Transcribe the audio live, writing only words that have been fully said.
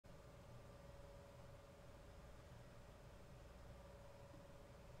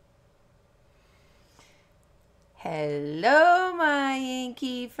Hello, my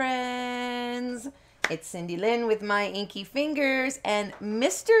inky friends. It's Cindy Lynn with my Inky Fingers and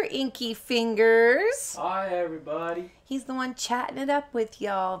Mr. Inky Fingers. Hi, everybody. He's the one chatting it up with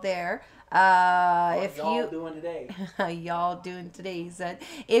y'all there. What y'all doing today? Y'all doing today, he said.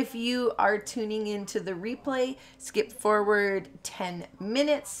 If you are tuning into the replay, skip forward 10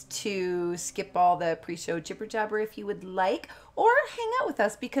 minutes to skip all the pre-show jibber jabber if you would like, or hang out with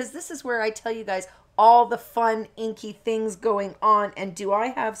us because this is where I tell you guys all the fun inky things going on. And do I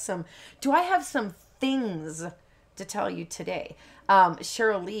have some things to tell you today?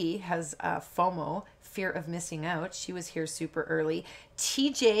 Cheryl Lee has FOMO, fear of missing out. She was here super early.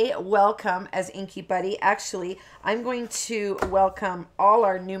 TJ, welcome as Inky Buddy. Actually, I'm going to welcome all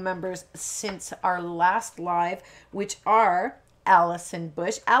our new members since our last live, which are Allison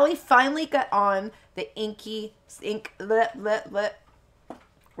Bush. Allie finally got on the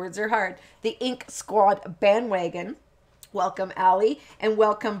words are hard. The Ink Squad bandwagon. Welcome, Allie, and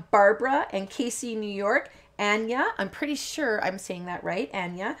welcome Barbara and Casey, New York. Anya, I'm pretty sure I'm saying that right,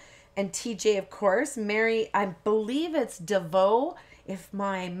 Anya. And TJ, of course. Mary, I believe it's DeVoe, if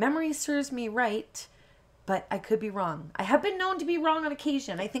my memory serves me right, but I could be wrong. I have been known to be wrong on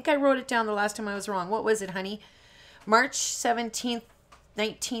occasion. I think I wrote it down the last time I was wrong. What was it, honey? March 17th,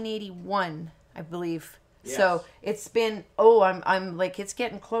 1981, I believe. Yes. So it's been, I'm like, it's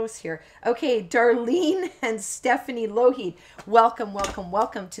getting close here. Okay, Darlene and Stephanie Lougheed, welcome, welcome,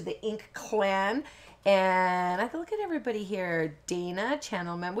 welcome to the Ink Clan. And I can look at everybody here. Dana,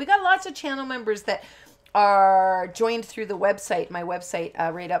 channel member. We got lots of channel members that are joined through the website, my website,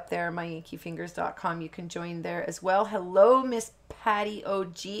 right up there, myinkyfingers.com. You can join there as well. Hello, Miss Patty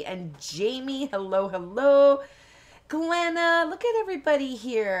OG and Jamie. Hello, hello. Glenna, look at everybody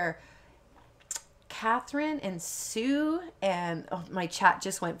here. Catherine and Sue, and my chat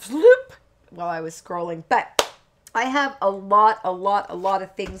just went floop while I was scrolling. But I have a lot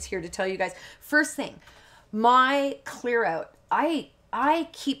of things here to tell you guys. First thing, my clear out. I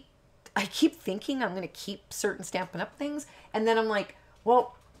keep thinking I'm going to keep certain Stampin' Up things, and then I'm like,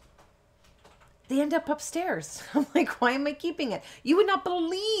 well, they end up upstairs. I'm like, why am I keeping it? You would not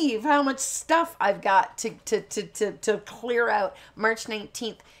believe how much stuff I've got to clear out March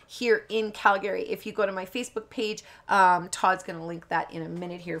 19th here in Calgary. If you go to my Facebook page, Todd's going to link that in a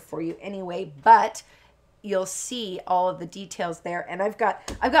minute here for you anyway, but you'll see all of the details there. And I've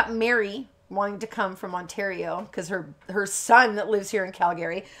got Mary wanting to come from Ontario because her son that lives here in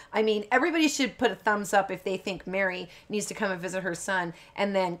Calgary. I mean, everybody should put a thumbs up if they think Mary needs to come and visit her son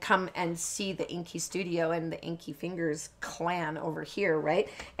and then come and see the Inky Studio and the Inky Fingers clan over here, right?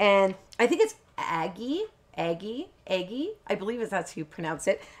 And I think it's Aggie, I believe that's how you pronounce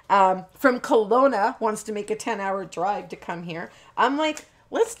it, from Kelowna, wants to make a 10-hour drive to come here. I'm like,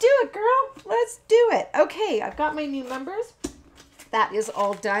 let's do it, girl. Let's do it. Okay, I've got my new members. That is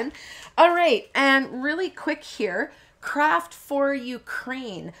all done. All right, and really quick here, Craft for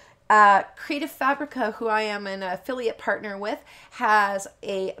Ukraine. Creative Fabrica, who I am an affiliate partner with, has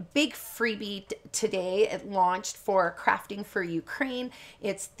a big freebie today. It launched for Crafting for Ukraine.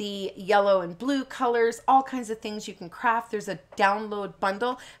 It's the yellow and blue colors, all kinds of things you can craft. There's a download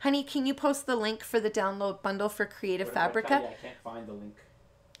bundle. Honey, can you post the link for the download bundle for Creative Fabrica? I can't find the link.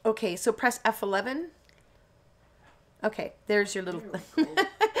 Okay, so press F11. Okay, there's your little...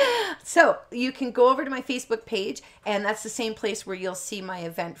 So you can go over to my Facebook page, and that's the same place where you'll see my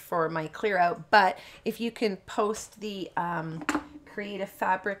event for my clear out. But if you can post the Creative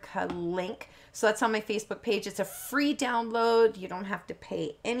Fabrica link, so that's on my Facebook page. It's a free download. You don't have to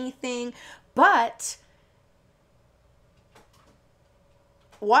pay anything. But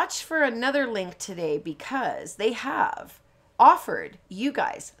watch for another link today because they have offered you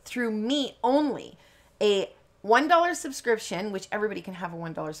guys, through me only, a $1 subscription, which everybody can have a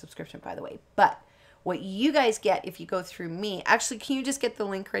 $1 subscription, by the way. But what you guys get if you go through me, actually, can you just get the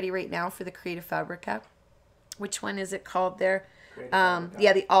link ready right now for the Creative Fabrica? Which one is it called there?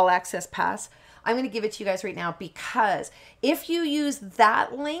 Yeah, the All Access Pass. I'm going to give it to you guys right now because if you use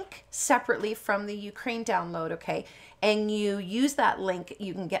that link separately from the Ukraine download, okay, and you use that link,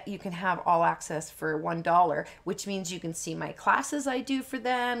 you can have all access for $1, which means you can see my classes I do for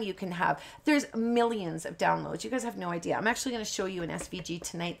them. You can have, there's millions of downloads. You guys have no idea. I'm actually going to show you an SVG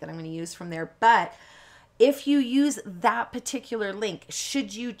tonight that I'm going to use from there. But if you use that particular link,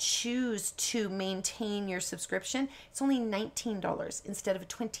 should you choose to maintain your subscription, it's only $19 instead of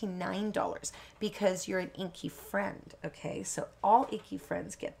 $29 because you're an Inky friend, okay? So all Inky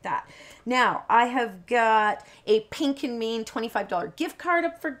friends get that. Now, I have got a Pink and Main $25 gift card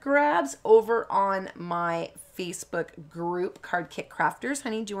up for grabs over on my Facebook group, Card Kit Crafters.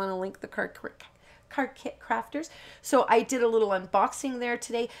 Honey, do you want to link the Card Card Kit Crafters. So I did a little unboxing there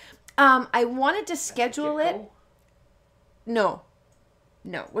today. I wanted to schedule it. No.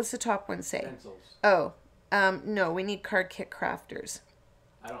 What's the top one say? Stencils. Oh, no, we need Card Kit Crafters.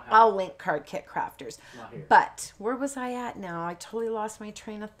 I'll link Card Kit Crafters. Not here. But where was I at now? I totally lost my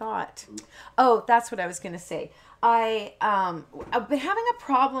train of thought. Oops. Oh, that's what I was going to say. I've been having a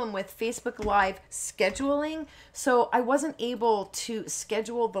problem with Facebook Live scheduling, so I wasn't able to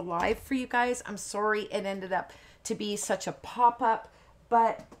schedule the live for you guys. I'm sorry it ended up to be such a pop-up,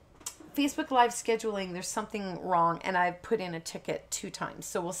 but Facebook Live scheduling, there's something wrong, and I've put in a ticket 2 times,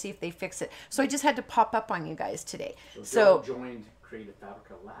 so we'll see if they fix it. So I just had to pop up on you guys today. So joined Creative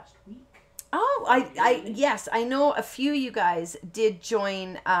Fabrica last week. Oh, yes, I know a few of you guys did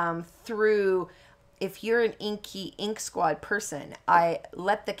join through. If you're an Ink Squad person, I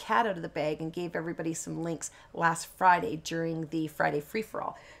let the cat out of the bag and gave everybody some links last Friday during the Friday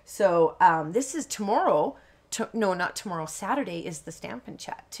free-for-all. So this is tomorrow. No, not tomorrow. Saturday is the Stampin'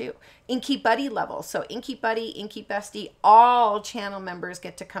 Chat too. Inky Buddy level. So Inky Buddy, Inky Bestie, all channel members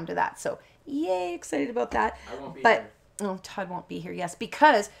get to come to that. So yay, excited about that. I won't be here. Oh, Todd won't be here. Yes,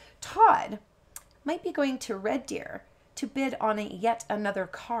 because Todd might be going to Red Deer to bid on yet another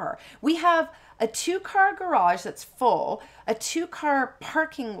car. We have a 2-car garage that's full, a 2-car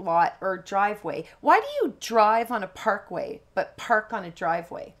parking lot or driveway. Why do you drive on a parkway but park on a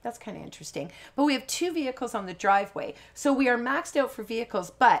driveway? That's kind of interesting. But we have 2 vehicles on the driveway. So we are maxed out for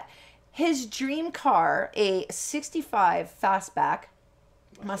vehicles, but his dream car, a 65 fastback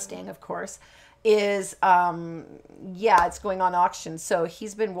Mustang, of course, is yeah, it's going on auction. So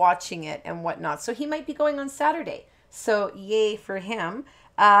he's been watching it and whatnot. So he might be going on Saturday. So yay for him.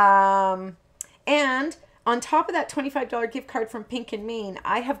 And on top of that $25 gift card from Pink and Main,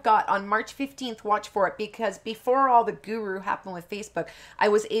 I have got on March 15th, watch for it, because before all the guru happened with Facebook, I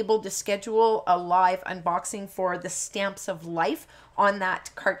was able to schedule a live unboxing for the Stamps of Life on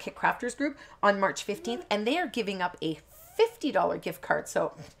that Card Kit Crafters group on March 15th, and they are giving up a $50 gift card.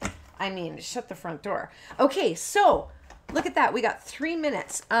 So, I mean, shut the front door. Okay, so look at that. We got 3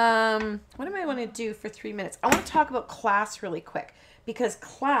 minutes. What do I want to do for 3 minutes? I want to talk about class really quick, because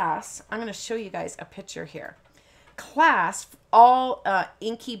class, I'm going to show you guys a picture here. Class, all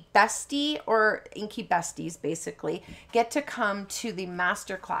Inky Bestie or Inky Besties basically get to come to the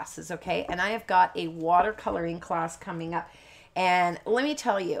master classes, okay? And I have got a watercoloring class coming up. And let me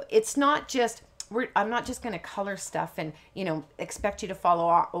tell you, it's not just, I'm not just going to color stuff and, you know, expect you to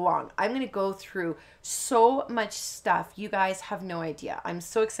follow along. I'm going to go through so much stuff. You guys have no idea. I'm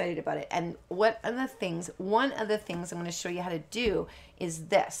so excited about it. And one of the things I'm going to show you how to do is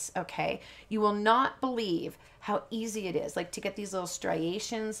this, okay? You will not believe how easy it is, like to get these little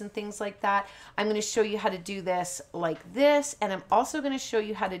striations and things like that. I'm going to show you how to do this like this. And I'm also going to show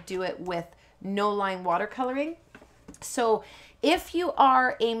you how to do it with no line watercoloring. So if you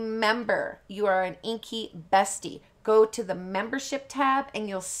are a member, you are an Inky Bestie, go to the membership tab and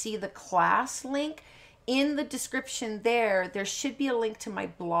you'll see the class link. In the description there should be a link to my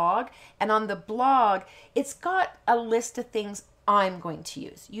blog. And on the blog, it's got a list of things I'm going to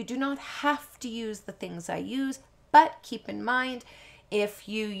use. You do not have to use the things I use, but keep in mind, if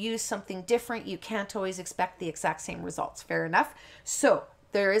you use something different, you can't always expect the exact same results. Fair enough? So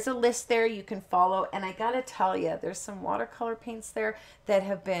there is a list there you can follow, and I gotta tell you, there's some watercolor paints there that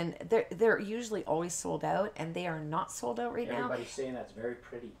have been, they're usually always sold out, and they are not sold out right now. Everybody's saying that's very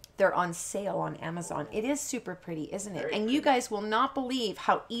pretty. They're on sale on Amazon. It is super pretty, isn't it? Very And pretty. you guys will not believe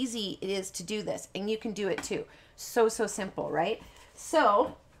how easy it is to do this, and you can do it too. So simple, right?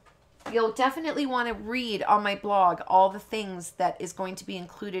 So you'll definitely want to read on my blog all the things that is going to be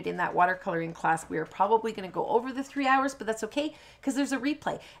included in that watercoloring class. We are probably going to go over the 3 hours, but that's okay because there's a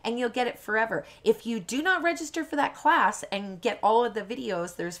replay and you'll get it forever. If you do not register for that class and get all of the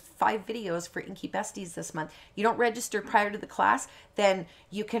videos, there's 5 videos for Inky Besties this month. You don't register prior to the class, then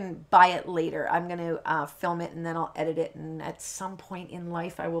you can buy it later. I'm going to film it and then I'll edit it, and at some point in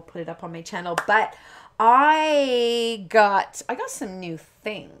life I will put it up on my channel. But I got some new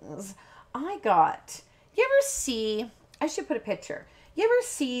things. You ever see, I should put a picture. You ever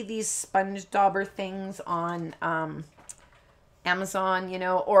see these sponge dauber things on Amazon, you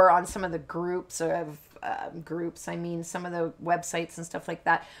know, or on some of the groups of I mean, some of the websites and stuff like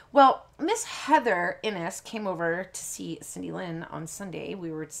that. Well, Miss Heather Innes came over to see Cindy Lynn on Sunday.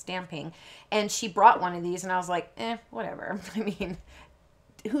 We were stamping, and she brought one of these, and I was like, whatever. I mean,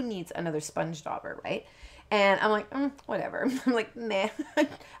 who needs another sponge dauber, right? And I'm like, whatever. I'm like, nah,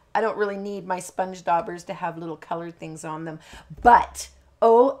 I don't really need my sponge daubers to have little colored things on them. But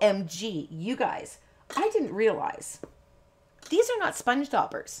OMG, you guys, I didn't realize these are not sponge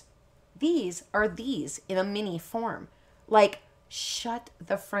daubers. these are these in a mini form. Like, shut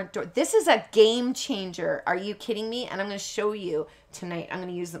the front door. This is a game changer. Are you kidding me? And I'm going to show you tonight. I'm going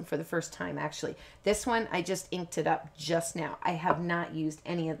to use them for the first time, actually. This one, I just inked it up just now. I have not used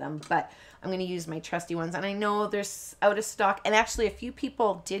any of them, but I'm going to use my trusty ones. And I know there's out of stock. And actually, a few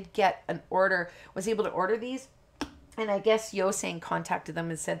people did get an order, was able to order these. And I guess Yosang contacted them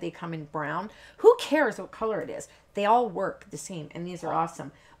and said they come in brown. Who cares what color it is? They all work the same, and these are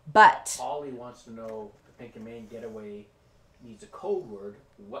awesome. But Ollie wants to know, the Pink and Main Getaway needs a code word.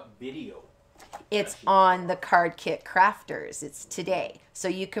 What video? it's on the Card Kit Crafters. It's today. So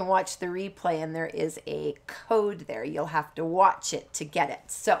you can watch the replay, and there is a code there. You'll have to watch it to get it.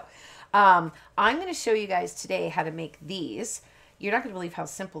 So I'm going to show you guys today how to make these. You're not going to believe how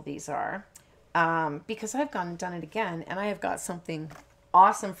simple these are, because I've gone and done it again, and I have got something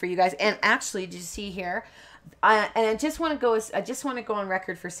awesome for you guys. And actually, did you see here? And I just want to go on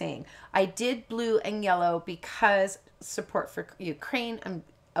record for saying I did blue and yellow because support for Ukraine. I'm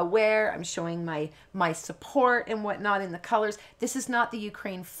aware. I'm showing my support and whatnot in the colors. This is not the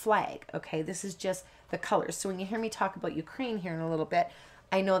Ukraine flag, okay? This is just the colors. So when you hear me talk about Ukraine here in a little bit,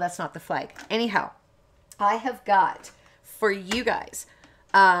 I know that's not the flag. Anyhow, I have got for you guys.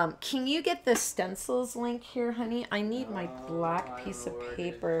 Can you get the stencils link here, honey? I need my black piece of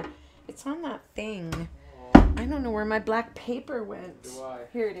paper. It's on that thing. I don't know where my black paper went.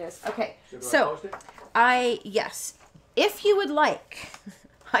 Here it is. Okay, so yes, if you would like,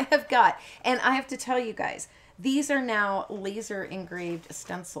 I have got, and I have to tell you guys, these are now laser engraved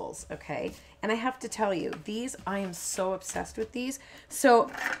stencils, okay? And I have to tell you, these, I am so obsessed with these. So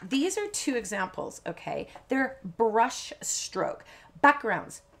these are two examples, okay? They're brush stroke.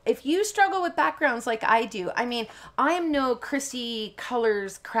 Backgrounds. If you struggle with backgrounds like I do, I mean, I am no Chrissy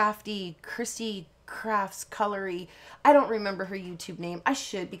Colors Crafty, Chrissy Crafts Colory. I don't remember her YouTube name. I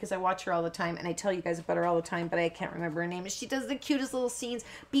should, because I watch her all the time and I tell you guys about her all the time, but I can't remember her name. She does the cutest little scenes,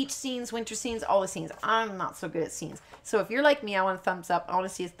 beach scenes, winter scenes, all the scenes. I'm not so good at scenes. So if you're like me, I want a thumbs up. I want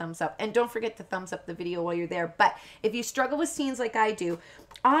to see a thumbs up. And don't forget to thumbs up the video while you're there. But if you struggle with scenes like I do,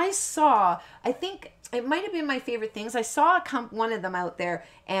 I think it might have been my favorite things. I saw one of them out there,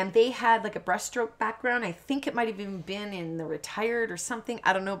 and they had like a brushstroke background. I think it might have even been in The Retired or something.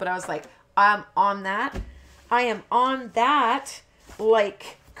 I don't know, but I was like, I'm on that. I am on that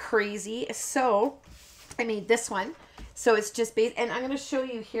like crazy. So I made this one. So it's just based, and I'm going to show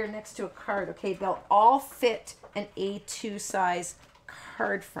you here next to a card. Okay, they'll all fit an A2 size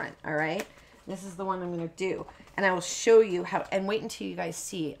card front. All right. This is the one I'm going to do. And I will show you how, and wait until you guys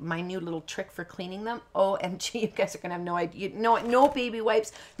see my new little trick for cleaning them. OMG, you guys are going to have no idea. No baby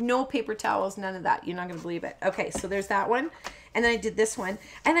wipes, no paper towels, none of that. You're not going to believe it. Okay, so there's that one. And then I did this one.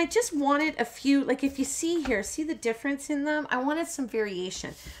 And I just wanted a few, like if you see here, see the difference in them? I wanted some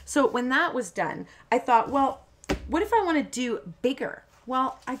variation. So when that was done, I thought, well, what if I want to do bigger?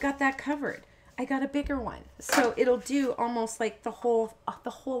 Well, I got that covered. I got a bigger one. So it'll do almost like the whole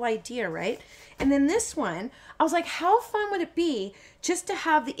idea, right? And then this one, I was like, how fun would it be just to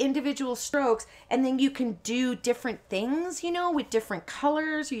have the individual strokes, and then you can do different things, you know, with different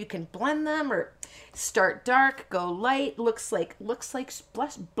colors, or you can blend them, or start dark, go light, looks like blushing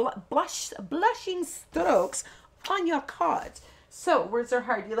strokes on your cards. So words are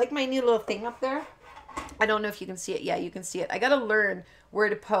hard. You like my new little thing up there? I don't know if you can see it. Yeah, you can see it. I got to learn where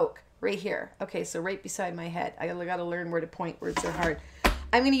to poke. Right here. Okay, so right beside my head. I gotta learn where to point. Words are hard.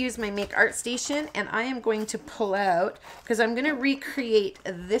 I'm going to use my Make Art Station, and I am going to pull out, because I'm going to recreate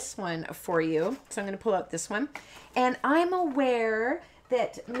this one for you. So I'm going to pull out this one. And I'm aware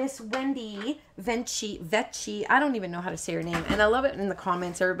that Miss Wendy Vecchi, I don't even know how to say her name, and I love it in the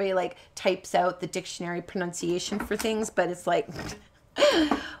comments. Everybody like types out the dictionary pronunciation for things, but it's like...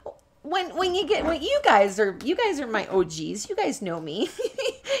 When you guys are my OGs, you guys know me.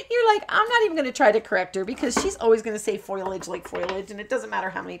 You're like, I'm not even going to try to correct her, because she's always going to say foliage like foliage, and it doesn't matter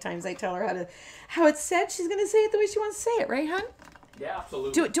how many times I tell her how it's said. She's going to say it the way she wants to say it, right, hon? Yeah,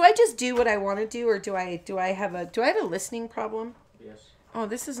 absolutely. Do I just do what I want to do, or do I have a listening problem? Yes. Oh,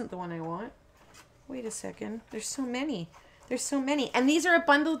 this isn't the one I want. Wait a second. There's so many. And these are a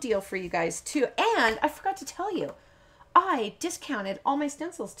bundle deal for you guys too. And I forgot to tell you, I discounted all my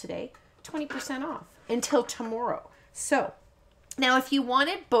stencils today, 20% off until tomorrow. So now if you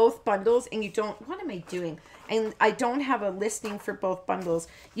wanted both bundles and you don't, what am I doing? And I don't have a listing for both bundles,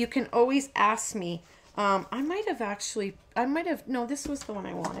 you can always ask me. No, this was the one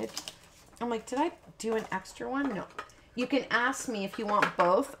I wanted. I'm like, did I do an extra one? No. You can ask me if you want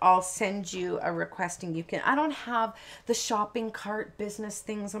both. I'll send you a requesting. I don't have the shopping cart business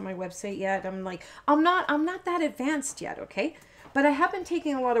things on my website yet. I'm not that advanced yet, okay? But I have been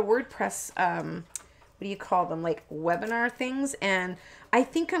taking a lot of WordPress, what do you call them, like webinar things, and I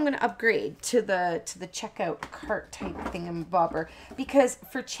think I'm going to upgrade to the checkout cart type thingamabobber, because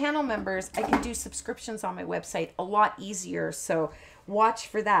for channel members I can do subscriptions on my website a lot easier, so watch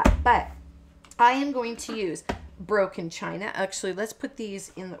for that. But I am going to use broken china. Actually, let's put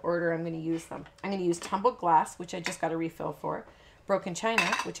these in the order I'm going to use them. I'm going to use tumbled glass, which I just got a refill for, broken china,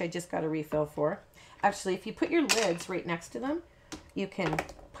 which I just got a refill for. Actually, if you put your lids right next to them, you can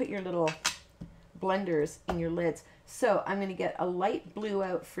put your little blenders in your lids. So I'm going to get a light blue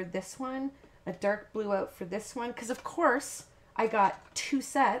out for this one, a dark blue out for this one, because of course I got 2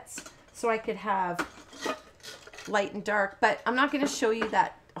 sets, so I could have light and dark. But I'm not going to show you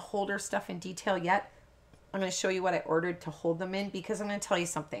that holder stuff in detail yet. I'm going to show you what I ordered to hold them in, because I'm going to tell you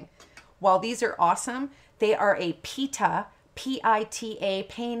something. While these are awesome, they are a PITA, P-I-T-A,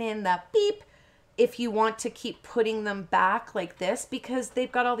 pain in the beep, if you want to keep putting them back like this, because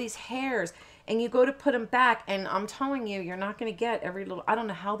they've got all these hairs, and you go to put them back, and I'm telling you, you're not going to get every little, I don't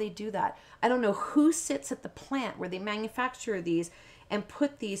know how they do that. I don't know who sits at the plant where they manufacture these and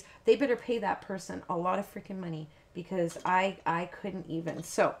put these. They better pay that person a lot of freaking money, because I couldn't even.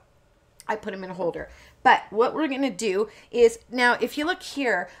 So I put them in a holder. But what we're going to do is, now if you look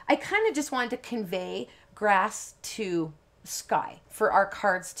here, I kind of just wanted to convey grass to sky for our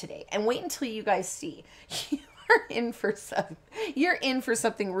cards today, and wait until you guys see. You're in for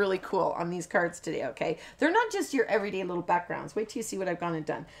something really cool on these cards today, okay? They're not just your everyday little backgrounds. Wait till you see what I've gone and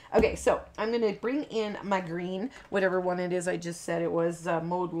done. Okay, so I'm going to bring in my green, whatever one it is I just said it was,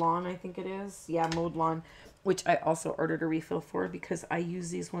 Mowed Lawn, I think it is. Yeah, Mowed Lawn, which I also ordered a refill for because I use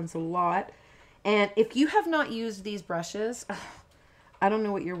these ones a lot. And if you have not used these brushes, I don't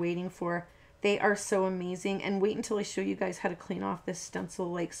know what you're waiting for. They are so amazing. And wait until I show you guys how to clean off this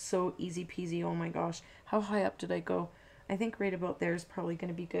stencil, like so easy peasy. Oh my gosh. How high up did I go? I think right about there is probably going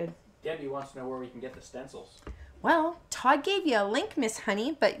to be good. Debbie wants to know where we can get the stencils. Well, Todd gave you a link, Miss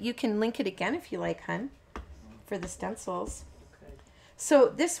Honey, but you can link it again if you like, hun, for the stencils. Okay.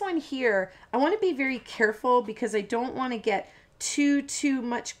 So this one here, I want to be very careful because I don't want to get too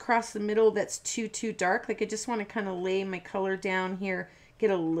much across the middle that's too dark. Like I just want to kind of lay my color down here,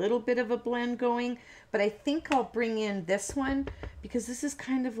 get a little bit of a blend going. But I think I'll bring in this one because this is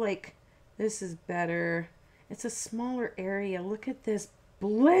kind of like, this is better. It's a smaller area. Look at this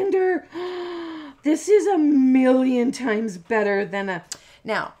blender. This is a million times better than a...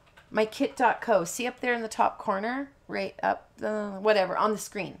 Now, my kit.co, see up there in the top corner, right up the, whatever, on the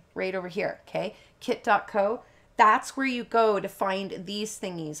screen, right over here, okay? Kit.co, that's where you go to find these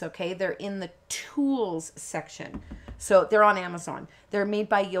thingies, okay? They're in the tools section. So they're on Amazon. They're made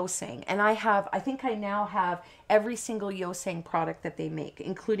by Yosang. And I think I now have every single Yosang product that they make,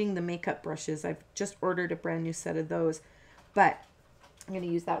 including the makeup brushes. I've just ordered a brand new set of those. But I'm going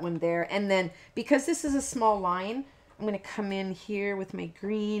to use that one there. And then because this is a small line, I'm going to come in here with my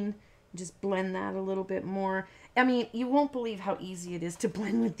green and just blend that a little bit more. I mean, you won't believe how easy it is to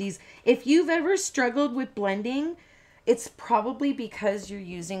blend with these. If you've ever struggled with blending, it's probably because you're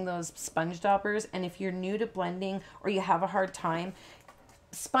using those sponge daubers. And if you're new to blending or you have a hard time,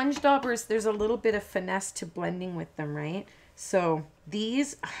 sponge daubers, there's a little bit of finesse to blending with them, right? So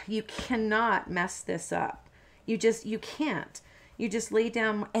these, you cannot mess this up. You can't. You just lay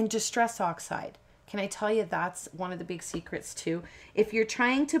down, and Distress Oxide. Can I tell you that's one of the big secrets too? If you're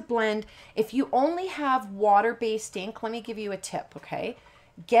trying to blend, if you only have water-based ink, let me give you a tip, okay?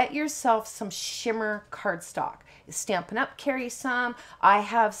 Get yourself some shimmer cardstock. Stampin' Up! Carries some. I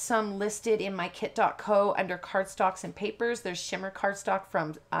have some listed in my kit.co under cardstocks and papers. There's shimmer cardstock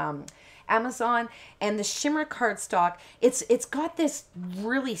from Amazon, and the shimmer cardstock, it's got this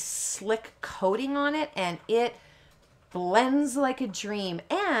really slick coating on it, and it blends like a dream,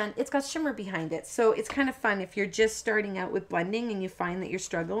 and it's got shimmer behind it. So it's kind of fun if you're just starting out with blending and you find that you're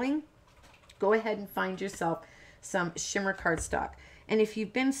struggling, go ahead and find yourself some shimmer cardstock. And if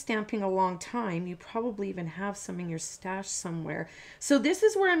you've been stamping a long time, you probably even have some in your stash somewhere. So this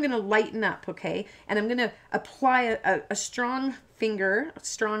is where I'm going to lighten up, okay? And I'm going to apply a strong finger, a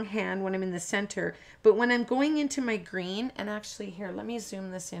strong hand when I'm in the center. But when I'm going into my green, and actually here, let me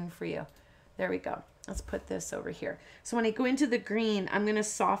zoom this in for you. There we go. Let's put this over here. So when I go into the green, I'm going to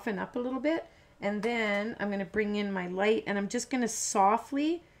soften up a little bit. And then I'm going to bring in my light, and I'm just going to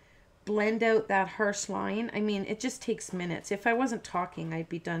softly blend out that harsh line. I mean, it just takes minutes. If I wasn't talking, I'd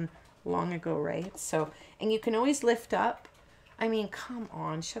be done long ago, right? So, and you can always lift up. I mean, come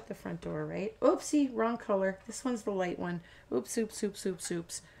on, shut the front door, right? Oopsie, wrong color. This one's the light one. Oops, oops, oops, oops,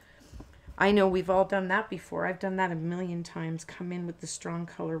 oops. I know we've all done that before. I've done that a million times. Come in with the strong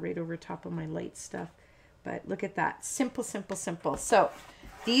color right over top of my light stuff. But look at that. Simple, simple, simple. So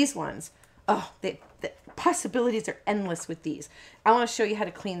these ones, oh, the possibilities are endless with these. I want to show you how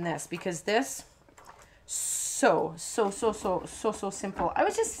to clean this because this, so simple. I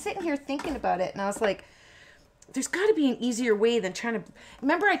was just sitting here thinking about it and I was like, there's got to be an easier way than trying to...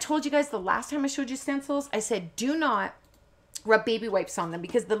 Remember I told you guys the last time I showed you stencils? I said, do not rub baby wipes on them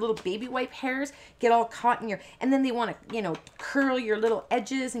because the little baby wipe hairs get all caught in your... And then they want to, you know, curl your little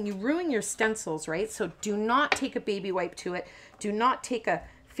edges and you ruin your stencils, right? So do not take a baby wipe to it. Do not take a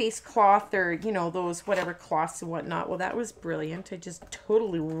face cloth or, you know, those whatever cloths and whatnot. Well, that was brilliant. I just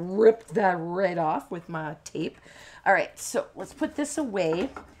totally ripped that right off with my tape. All right, so let's put this away,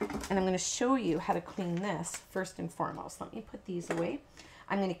 and I'm going to show you how to clean this first and foremost. Let me put these away.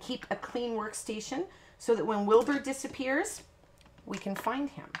 I'm going to keep a clean workstation so that when Wilbur disappears, we can find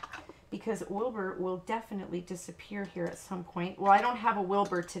him, because Wilbur will definitely disappear here at some point. Well, I don't have a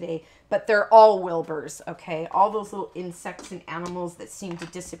Wilbur today, but they're all Wilburs, okay? All those little insects and animals that seem to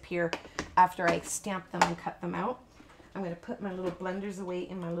disappear after I stamp them and cut them out. I'm going to put my little blenders away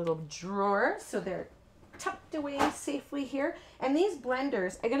in my little drawer so they're tucked away safely here. And these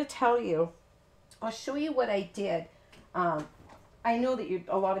blenders, I gotta tell you, I'll show you what I did. I know that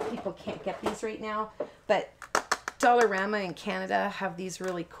a lot of people can't get these right now, but Dollarama in Canada have these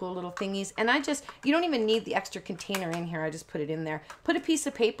really cool little thingies. And you don't even need the extra container in here. I just put it in there. Put a piece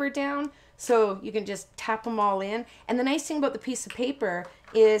of paper down so you can just tap them all in. And the nice thing about the piece of paper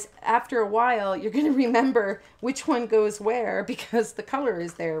is after a while, you're gonna remember which one goes where because the color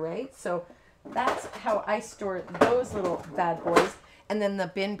is there, right? So that's how I store those little bad boys. And then the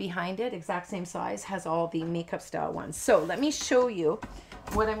bin behind it, exact same size, has all the makeup style ones. So let me show you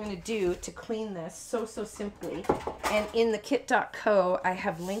what I'm going to do to clean this so simply. And in the kit.co, I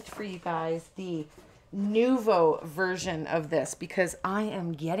have linked for you guys the Nouveau version of this because I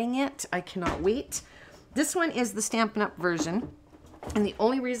am getting it. I cannot wait. This one is the Stampin' Up version. And the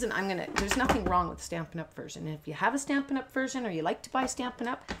only reason there's nothing wrong with the Stampin' Up version. And if you have a Stampin' Up version or you like to buy Stampin'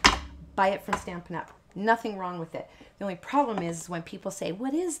 Up, buy it from Stampin' Up. Nothing wrong with it. The only problem is when people say,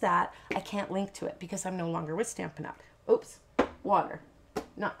 what is that? I can't link to it because I'm no longer with Stampin' Up. Oops, water,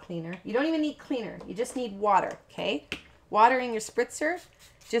 not cleaner. You don't even need cleaner. You just need water, okay? Water in your spritzer,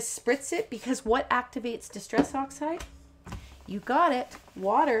 just spritz it because what activates Distress Oxide? You got it,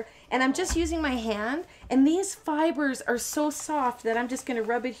 water. And I'm just using my hand and these fibers are so soft that I'm just gonna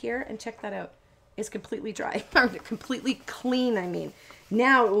rub it here and check that out. It's completely dry, or completely clean, I mean.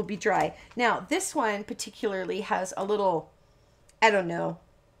 Now it will be dry. Now this one particularly has a little, I don't know,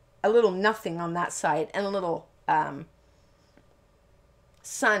 a little nothing on that side and a little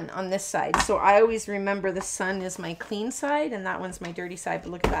sun on this side. So I always remember the sun is my clean side and that one's my dirty side.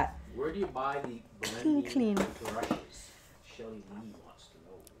 But look at that. Where do you buy the blending brushes? Shelly Lee wants to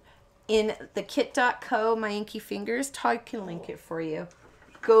know. In the kit.co, my inky fingers, Todd can link it for you.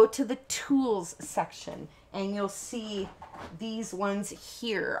 Go to the tools section and you'll see these ones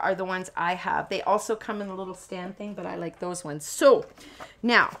here are the ones I have. They also come in a little stand thing, but I like those ones. So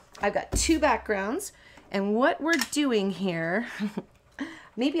now I've got two backgrounds and what we're doing here,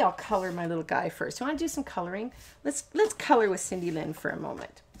 maybe I'll color my little guy first. You want to do some coloring? Let's color with Cindy Lynn for a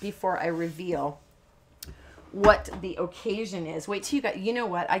moment before I reveal what the occasion is. Wait till you know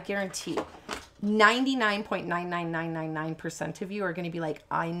what? I guarantee 99.99999% of you are going to be like,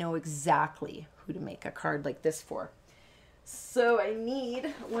 I know exactly who to make a card like this for. So I need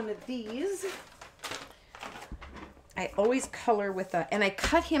one of these. I always color with and I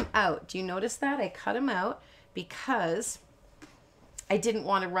cut him out. Do you notice that? I cut him out because I didn't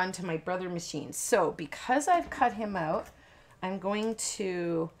want to run to my brother machine. So because I've cut him out, I'm going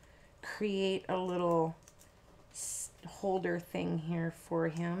to create a little holder thing here for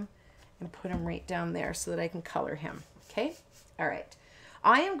him and put him right down there so that I can color him. Okay? All right.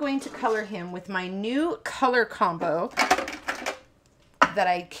 I am going to color him with my new color combo that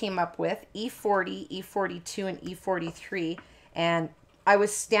I came up with, E40, E42, and E43. And I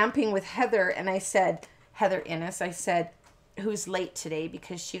was stamping with Heather, and I said, Heather Innes, I said, who's late today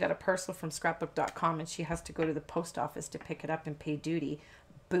because she got a parcel from scrapbook.com and she has to go to the post office to pick it up and pay duty.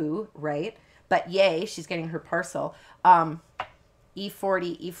 Boo, right? But yay, she's getting her parcel. E40,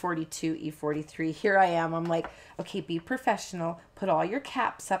 E42, E43. Here I am. I'm like, okay, be professional. Put all your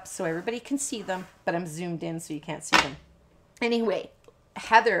caps up so everybody can see them, but I'm zoomed in so you can't see them. Anyway,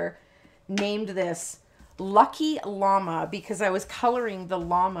 Heather named this Lucky Llama because I was coloring the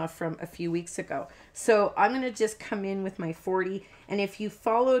llama from a few weeks ago. So I'm going to just come in with my 40. And if you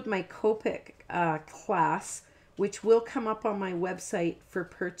followed my Copic class, which will come up on my website for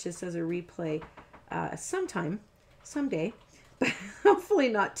purchase as a replay sometime, someday, but hopefully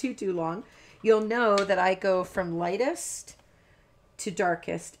not too long, you'll know that I go from lightest to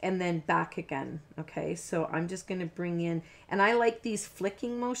darkest and then back again. Okay, so I'm just going to bring in, and I like these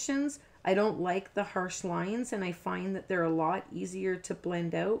flicking motions. I don't like the harsh lines, and I find that they're a lot easier to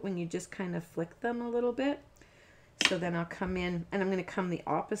blend out when you just kind of flick them a little bit. So then I'll come in, and I'm going to come the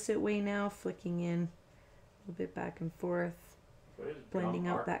opposite way now, flicking in a little bit back and forth, blending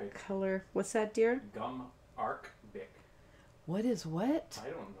out that color. What's that, dear? Gum arc bic. What is what? I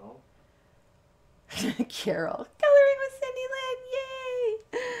don't know. Carol, coloring with Cindy Lynn,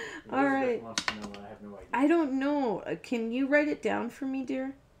 yay! All right. Wants to know, I have no idea. I don't know. Can you write it down for me,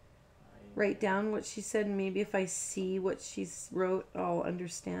 dear? Write down what she said, and maybe if I see what she's wrote, I'll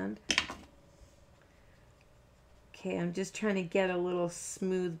understand. Okay, I'm just trying to get a little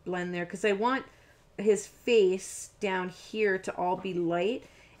smooth blend there because I want his face down here to all be light.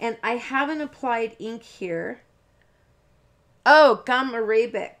 And I haven't applied ink here. Oh, gum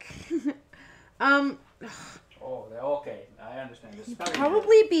arabic. Oh, okay. I understand. This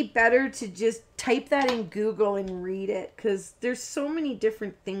Probably be better to just type that in Google and read it because there's so many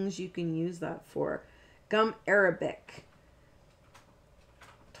different things you can use that for. Gum arabic.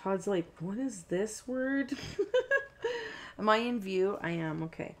 Todd's like, what is this word? Am I in view? I am.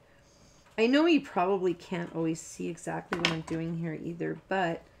 Okay. I know you probably can't always see exactly what I'm doing here either,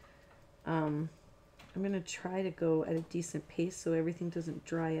 but I'm going to try to go at a decent pace so everything doesn't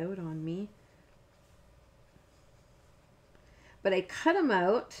dry out on me. But I cut them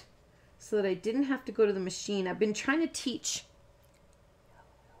out so that I didn't have to go to the machine. I've been trying to teach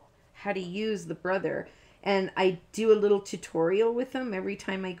how to use the Brother, and I do a little tutorial with him every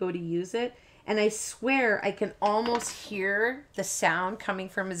time I go to use it. And I swear I can almost hear the sound coming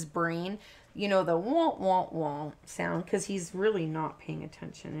from his brain. You know, the womp, womp, womp sound, because he's really not paying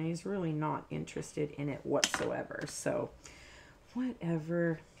attention and he's really not interested in it whatsoever. So,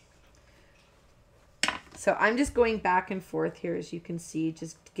 whatever. So I'm just going back and forth here, as you can see,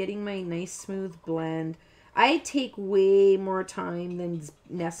 just getting my nice smooth blend. I take way more time than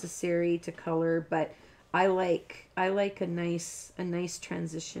necessary to color, but I like a nice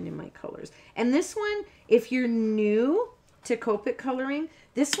transition in my colors. And this one, if you're new to Copic coloring,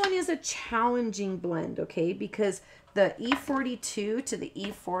 this one is a challenging blend, okay? Because the E42 to the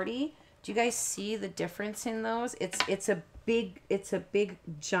E40, do you guys see the difference in those? It's a big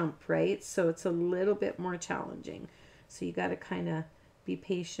jump, right? So it's a little bit more challenging. So you got to kind of be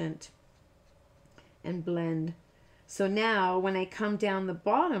patient and blend. So now when I come down the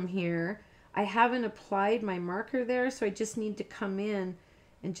bottom here, I haven't applied my marker there, so I just need to come in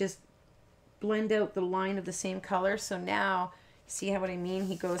and just blend out the line of the same color. So now, see what I mean?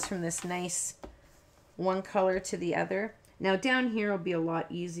 He goes from this nice one color to the other. Now down here will be a lot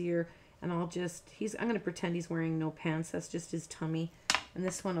easier, and I'm going to pretend he's wearing no pants. That's just his tummy. And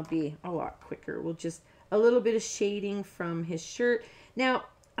this one will be a lot quicker. We'll just, a little bit of shading from his shirt. Now,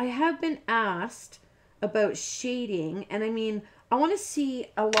 I have been asked about shading, and I mean, I want to see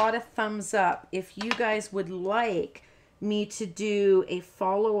a lot of thumbs up if you guys would like me to do a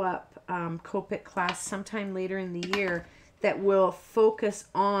follow-up Copic class sometime later in the year that will focus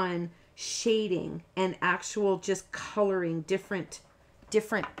on shading and actual just coloring different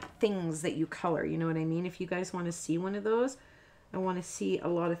things that you color. You know what I mean? If you guys want to see one of those, I want to see a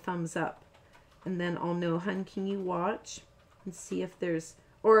lot of thumbs up, and then I'll know, hun, can you watch and see if there's,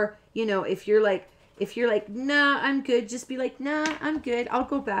 or, you know, if you're like, nah, I'm good, just be like, nah, I'm good. I'll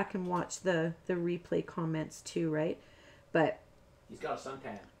go back and watch the replay comments too, right? But he's got a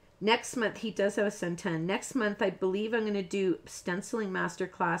suntan. Next month, he does have a suntan. Next month, I believe I'm going to do stenciling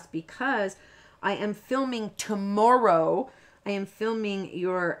masterclass because I am filming tomorrow. I am filming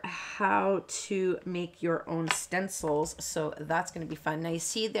your how to make your own stencils. So that's going to be fun. Now you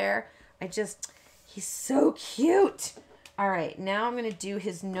see there, he's so cute. All right, now I'm going to do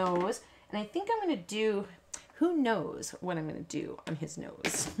his nose. And I think I'm going to do, who knows what I'm going to do on his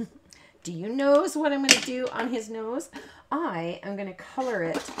nose? Do you know what I'm going to do on his nose? I am going to color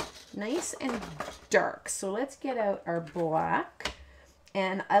it nice and dark. So let's get out our black.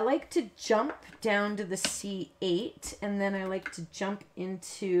 And I like to jump down to the C8. And then I like to jump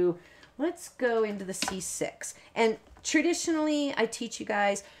into, let's go into the C6. And traditionally, I teach you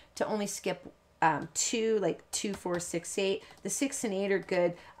guys to only skip 2, like 2, 4, 6, 8. The 6 and 8 are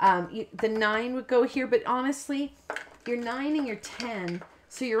good. The 9 would go here, but honestly, your 9 and your 10,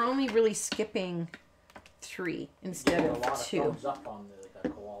 so you're only really skipping 3 instead of 2. Thumbs up on the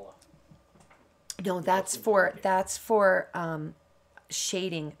koala. No, that's for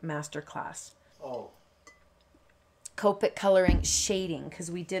shading masterclass. Oh. Copic coloring shading, because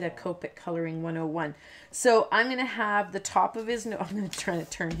we did a Copic coloring 101. So I'm going to have the top of his nose, I'm going to try to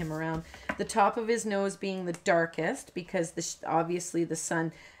turn him around, the top of his nose being the darkest, because obviously the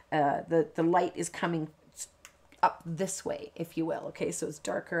sun, the light is coming up this way, if you will. Okay, so it's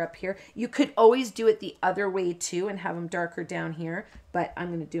darker up here. You could always do it the other way too and have them darker down here, but I'm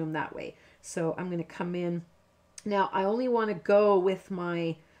going to do them that way. So I'm going to come in. Now I only want to go with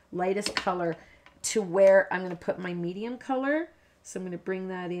my lightest color to where I'm going to put my medium color. So I'm going to bring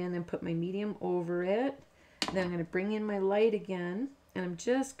that in and put my medium over it. Then I'm going to bring in my light again, and I'm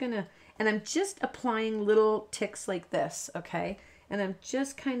just applying little ticks like this, okay? And I'm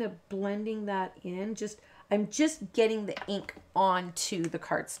just kind of blending that in. I'm just getting the ink onto the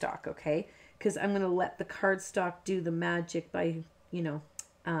cardstock, okay? Because I'm going to let the cardstock do the magic by, you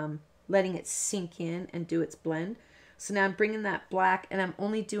know, letting it sink in and do its blend. So now I'm bringing that black, and I'm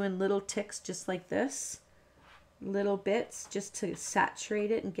only doing little ticks just like this, little bits just to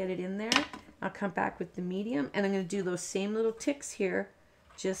saturate it and get it in there. I'll come back with the medium, and I'm going to do those same little ticks here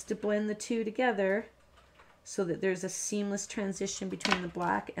just to blend the two together so that there's a seamless transition between the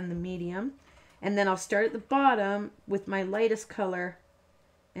black and the medium. And then I'll start at the bottom with my lightest color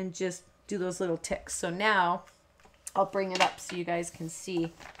and just do those little ticks. So now I'll bring it up so you guys can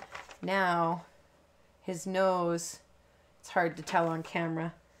see. Now his nose, it's hard to tell on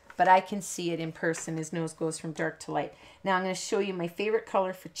camera, but I can see it in person. His nose goes from dark to light. Now I'm going to show you my favorite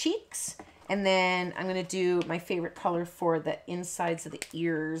color for cheeks, and then I'm going to do my favorite color for the insides of the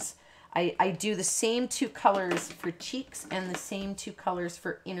ears. I do the same two colors for cheeks and the same two colors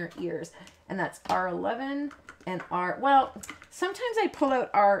for inner ears, and that's R11 and well, sometimes I pull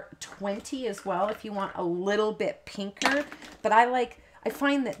out R20 as well if you want a little bit pinker, but I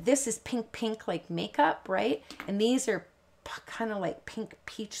find that this is pink like makeup, right? And these are kind of like pink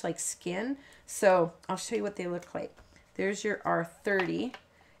peach like skin. So I'll show you what they look like. There's your R30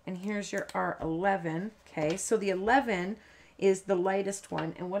 and here's your R11. Okay, so the 11 is the lightest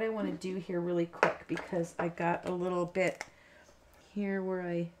one. And what I want to do here really quick, because I got a little bit here where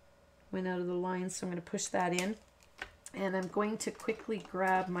I went out of the line, so I'm going to push that in. And I'm going to quickly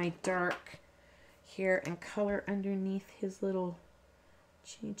grab my dark here and color underneath his little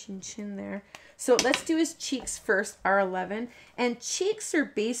chin there. So let's do his cheeks first, R11. And cheeks are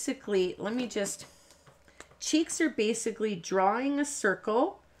basically, cheeks are basically drawing a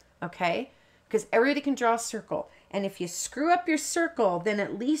circle, okay? Because everybody can draw a circle. And if you screw up your circle, then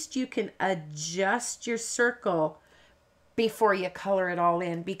at least you can adjust your circle before you color it all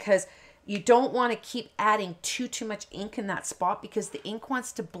in, because you don't want to keep adding too much ink in that spot, because the ink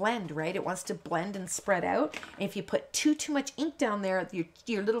wants to blend, right? It wants to blend and spread out. And if you put too much ink down there,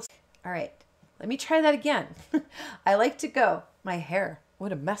 your little... All right, let me try that again. I like to go, my hair,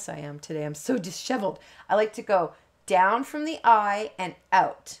 what a mess I am today. I'm so disheveled. I like to go down from the eye and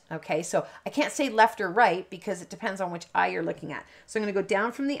out, okay? So I can't say left or right because it depends on which eye you're looking at. So I'm going to go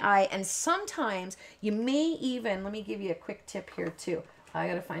down from the eye, and sometimes you may even, let me give you a quick tip here too. I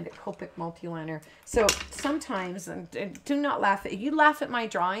got to find a Copic multiliner. So sometimes, and do not laugh at, you laugh at my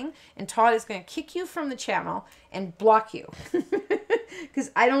drawing and Todd is going to kick you from the channel and block you because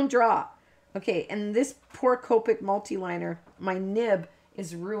I don't draw. Okay, and this poor Copic multiliner, my nib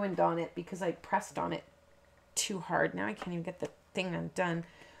is ruined on it because I pressed on it too hard. Now I can't even get the thing undone.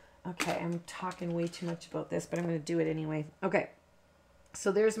 Okay, I'm talking way too much about this, but I'm going to do it anyway. Okay,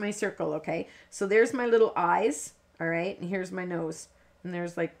 so there's my circle, okay? So there's my little eyes, all right? And here's my nose. And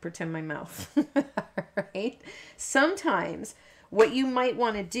there's like, pretend my mouth, right? Sometimes what you might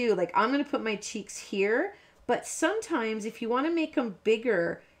want to do, like I'm going to put my cheeks here, but sometimes if you want to make them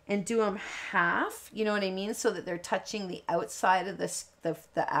bigger and do them half, you know what I mean? So that they're touching the outside of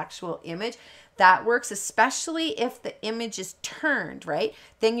the actual image, that works, especially if the image is turned, right?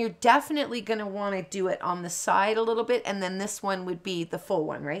 Then you're definitely going to want to do it on the side a little bit, and then this one would be the full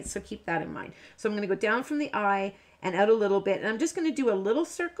one, right? So keep that in mind. So I'm going to go down from the eye and out a little bit, and I'm just going to do a little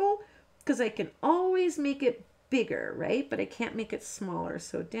circle because I can always make it bigger, right? But I can't make it smaller.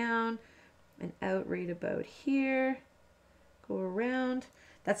 So down and out right about here, go around.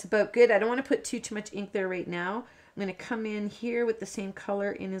 That's about good. I don't want to put too much ink there right now. I'm going to come in here with the same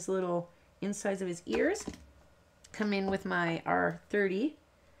color in his little insides of his ears. Come in with my R30.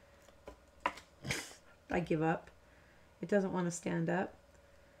 I give up. It doesn't want to stand up.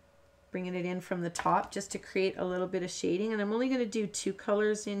 Bringing it in from the top just to create a little bit of shading. And I'm only going to do 2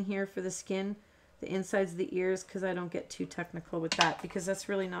 colors in here for the skin, the insides of the ears, because I don't get too technical with that, because that's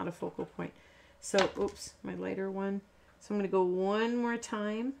really not a focal point. So, oops, my lighter one. So I'm going to go one more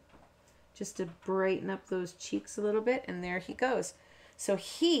time just to brighten up those cheeks a little bit. And there he goes. So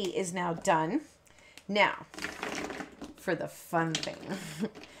he is now done. Now, for the fun thing.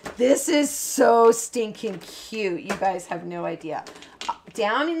 This is so stinking cute. You guys have no idea.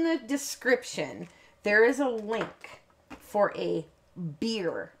 Down in the description, there is a link for a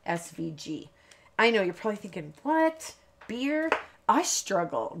beer SVG. I know you're probably thinking, what? Beer? I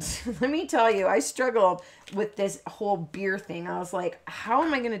struggled. Let me tell you, I struggled with this whole beer thing. I was like, how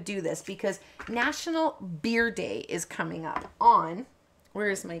am I going to do this? Because National Beer Day is coming up on, where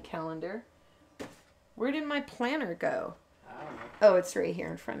is my calendar? Where did my planner go? I don't know. Oh, it's right here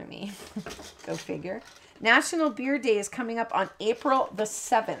in front of me. Go figure. National Beer Day is coming up on April the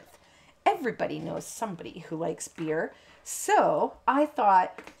 7th. Everybody knows somebody who likes beer. So I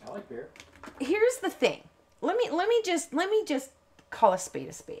thought, I like beer. here's the thing. Let me just call a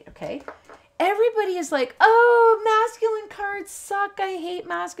spade, okay? Everybody is like, oh, masculine cards suck. I hate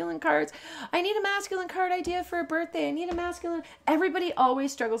masculine cards. I need a masculine card idea for a birthday. I need a masculine. Everybody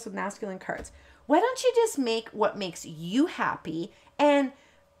always struggles with masculine cards. Why don't you just make what makes you happy and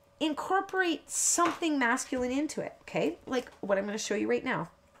incorporate something masculine into it, okay? Like what I'm going to show you right now.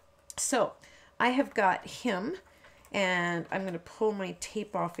 So I have got him, and I'm going to pull my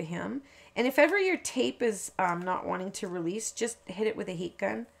tape off of him. And if ever your tape is not wanting to release, just hit it with a heat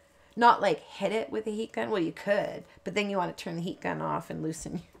gun. Not like hit it with a heat gun. Well, you could, but then you want to turn the heat gun off and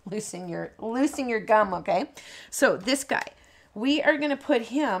loosen your gum, okay? So this guy, we are going to put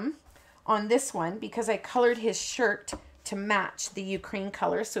him on this one because I colored his shirt to match the Ukraine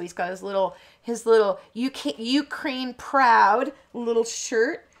color. So he's got his little Ukraine proud little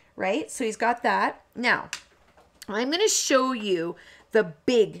shirt, right? So he's got that. Now, I'm going to show you the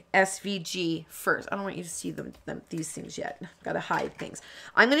big SVG first. I don't want you to see these things yet. Got to hide things.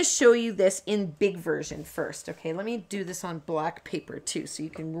 I'm going to show you this in big version first. Okay, let me do this on black paper too so you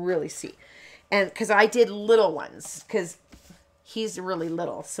can really see. And because I did little ones because he's really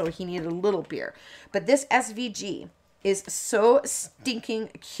little, so he needed a little beer. But this SVG is so stinking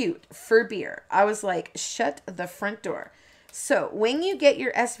cute for beer. I was like, shut the front door. So when you get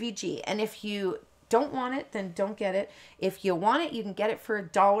your SVG, and if you don't want it, then don't get it. If you want it, you can get it for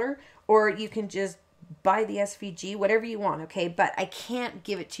 $1, or you can just buy the SVG, whatever you want, okay? But I can't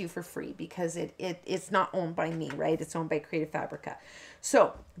give it to you for free because it's not owned by me, right? It's owned by Creative Fabrica.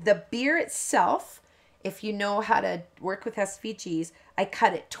 So the beer itself, if you know how to work with SVGs, I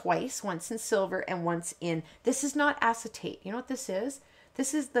cut it twice, once in silver and once in, this is not acetate. You know what this is?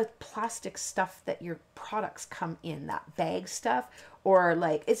 This is the plastic stuff that your products come in, that bag stuff, or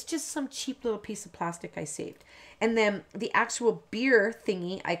like, it's just some cheap little piece of plastic I saved. And then the actual beer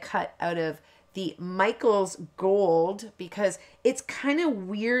thingy I cut out of the Michael's Gold because it's kind of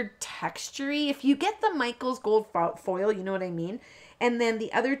weird texture-y. If you get the Michael's Gold foil, you know what I mean? And then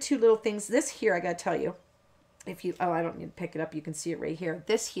the other two little things, this here, I gotta tell you, if you, oh, I don't need to pick it up, you can see it right here.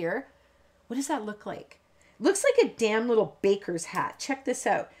 This here, what does that look like? Looks like a damn little baker's hat. Check this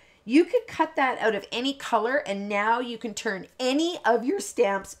out. You could cut that out of any color, and now you can turn any of your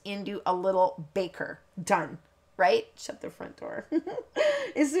stamps into a little baker. Done. Right? Shut the front door.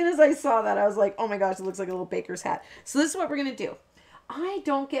 As soon as I saw that, I was like, oh my gosh, it looks like a little baker's hat. So this is what we're going to do. I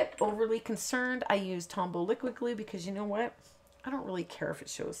don't get overly concerned. I use Tombow liquid glue because you know what? I don't really care if it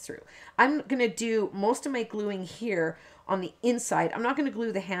shows through. I'm going to do most of my gluing here on the inside. I'm not going to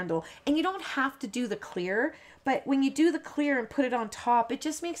glue the handle. And you don't have to do the clear, but when you do the clear and put it on top, it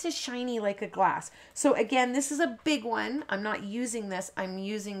just makes it shiny like a glass. So again, this is a big one. I'm not using this. I'm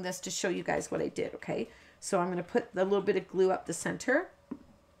using this to show you guys what I did, okay? So I'm going to put a little bit of glue up the center.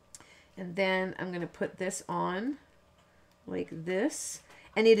 And then I'm going to put this on like this.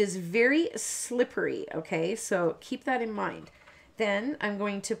 And it is very slippery, okay? So keep that in mind. Then I'm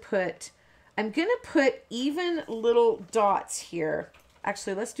going to put even little dots here.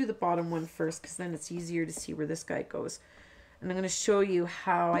 Actually, let's do the bottom one first because then it's easier to see where this guy goes. And I'm going to show you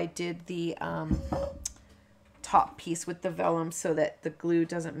how I did the top piece with the vellum so that the glue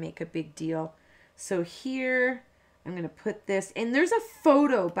doesn't make a big deal. So here, I'm going to put this, and there's a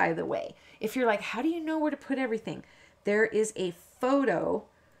photo, by the way. If you're like, how do you know where to put everything? There is a photo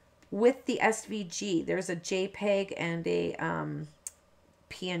with the SVG. There's a JPEG and a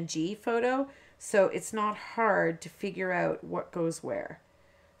PNG photo. So it's not hard to figure out what goes where.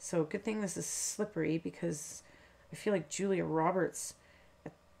 So good thing this is slippery because I feel like Julia Roberts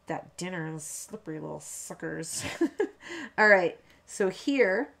at that dinner and slippery little suckers. All right. So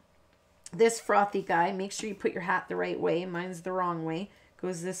here, this frothy guy, make sure you put your hat the right way. Mine's the wrong way.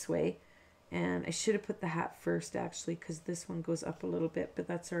 Goes this way. And I should have put the hat first, actually, because this one goes up a little bit, but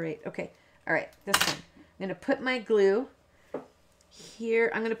that's all right. Okay, all right, this one. I'm going to put my glue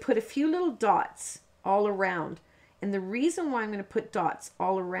here. I'm going to put a few little dots all around. And the reason why I'm going to put dots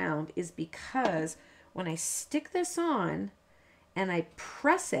all around is because when I stick this on and I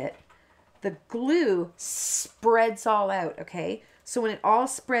press it, the glue spreads all out, okay? So when it all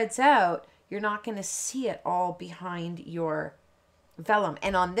spreads out, you're not going to see it all behind your vellum.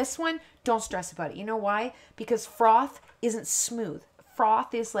 And on this one, don't stress about it. You know why? Because froth isn't smooth.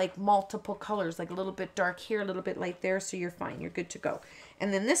 Froth is like multiple colors, like a little bit dark here, a little bit light there, so you're fine. You're good to go.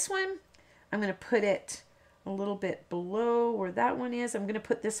 And then this one, I'm going to put it a little bit below where that one is. I'm going to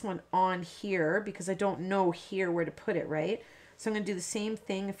put this one on here because I don't know here where to put it, right? So I'm going to do the same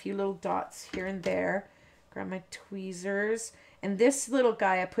thing, a few little dots here and there. Grab my tweezers. And this little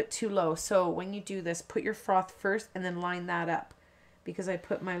guy I put too low. So when you do this, put your froth first and then line that up. Because I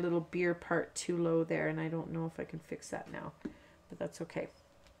put my little beer part too low there, and I don't know if I can fix that now. But that's okay.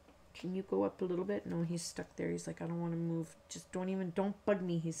 Can you go up a little bit? No, he's stuck there. He's like, I don't want to move. Just don't bug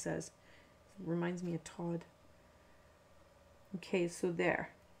me, he says. Reminds me of Todd. Okay, so there.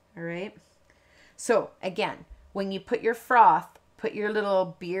 All right. So again, when you put your froth, put your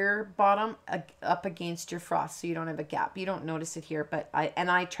little beer bottom up against your froth so you don't have a gap. You don't notice it here, but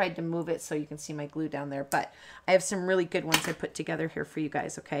I tried to move it so you can see my glue down there, but I have some really good ones I put together here for you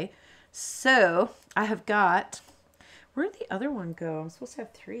guys, okay? So I have got, where'd the other one go? I'm supposed to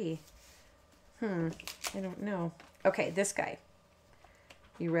have 3. I don't know. Okay, this guy.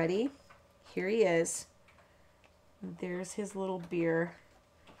 You ready? Here he is. There's his little beer.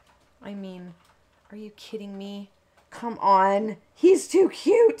 I mean, are you kidding me? Come on. He's too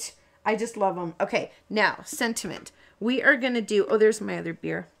cute. I just love him. Okay, now, sentiment. We are going to do... Oh, there's my other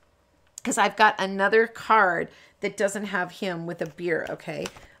beer. Because I've got another card that doesn't have him with a beer, okay?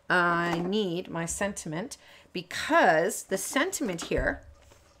 I need my sentiment because the sentiment here...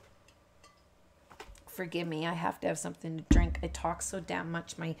 Forgive me, I have to have something to drink. I talk so damn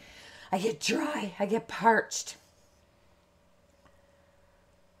much. I get dry. I get parched.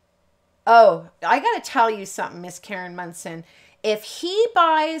 Oh, I got to tell you something, Miss Karen Munson. If he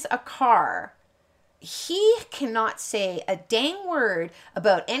buys a car, he cannot say a dang word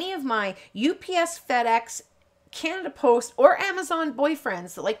about any of my UPS, FedEx, Canada Post, or Amazon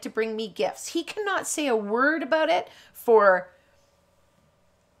boyfriends that like to bring me gifts. He cannot say a word about it for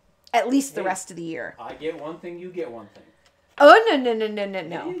at least the rest of the year. I get one thing, you get one thing. Oh,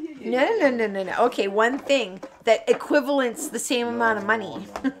 no. Okay, one thing that equivalents the same amount of money.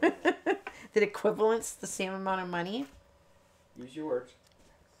 No. That equivalents the same amount of money. Use your words.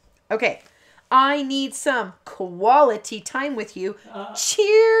 Okay. I need some quality time with you.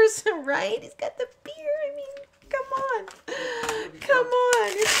 Cheers, right? He's got the beer. I mean, come on. Come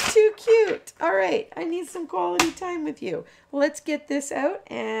on. It's too cute. All right. I need some quality time with you. Let's get this out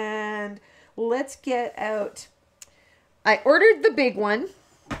and let's get out... I ordered the big one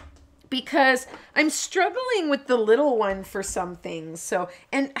because I'm struggling with the little one for some things. So,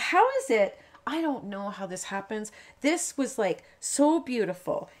 and how is it? I don't know how this happens. This was like so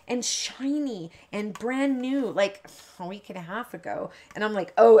beautiful and shiny and brand new, like a week and a half ago. And I'm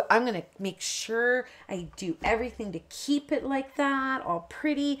like, oh, I'm going to make sure I do everything to keep it like that, all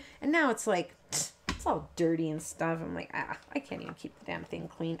pretty. And now it's like, it's all dirty and stuff. I'm like, I can't even keep the damn thing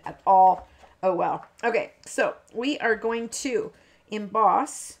clean at all. Oh, well. Okay, so we are going to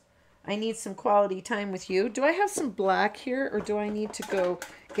emboss. I need some quality time with you. Do I have some black here, or do I need to go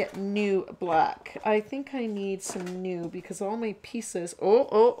get new black? I think I need some new because all my pieces...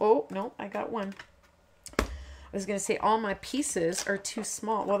 Oh, no, I got one. I was going to say all my pieces are too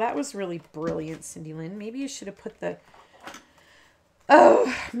small. Well, that was really brilliant, Cindy Lynn. Maybe you should have put the...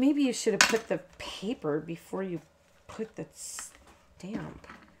 Oh, maybe you should have put the paper before you put the stamp.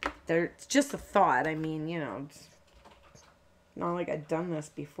 It's just a thought. I mean, you know, it's not like I've done this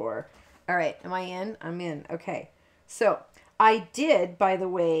before. All right. Am I in? I'm in. Okay. So I did, by the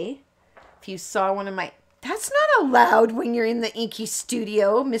way, if you saw one of my... That's not allowed when you're in the Inky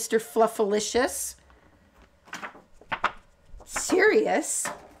studio, Mr. Fluffalicious. Serious.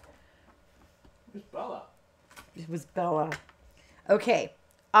 It was Bella. It was Bella. Okay.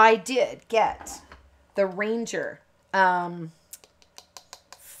 I did get the Ranger...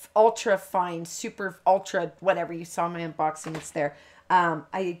 ultra fine, super ultra, whatever. You saw my unboxing, it's there.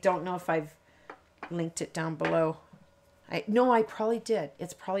 I don't know if I've linked it down below. No, I probably did.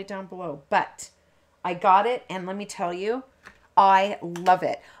 It's probably down below, but I got it, and let me tell you, I love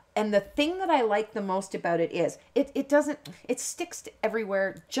it. And the thing that I like the most about it is it sticks to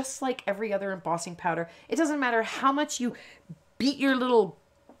everywhere, just like every other embossing powder. It doesn't matter how much you beat your little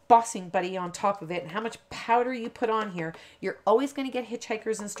embossing buddy on top of it and how much powder you put on here, you're always going to get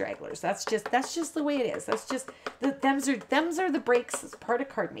hitchhikers and stragglers. That's just the way it is. That's just them's are the breaks. It's part of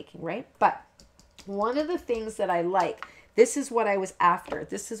card making, right? But one of the things that I like This is what I was after.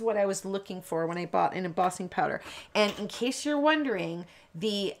 This is what I was looking for when I bought an embossing powder. And in case you're wondering,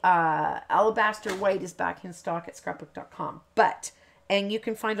 the alabaster white is back in stock at scrapbook.com. And you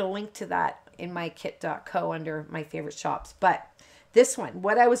can find a link to that in my kit.co under my favorite shops. But this one,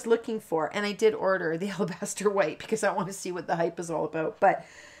 what I was looking for, and I did order the alabaster white because I want to see what the hype is all about. But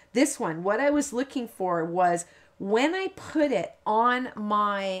this one, what I was looking for was when I put it on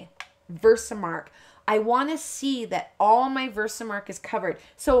my Versamark, I want to see that all my Versamark is covered.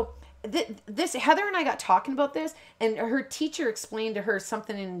 So this Heather and I got talking about this, and her teacher explained to her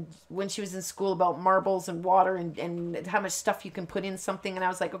something when she was in school about marbles and water and how much stuff you can put in something. And I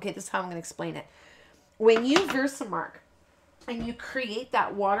was like, okay, this is how I'm going to explain it. When you Versamark and you create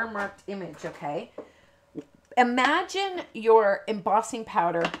that watermarked image, okay, imagine your embossing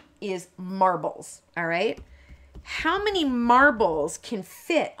powder is marbles, all right? How many marbles can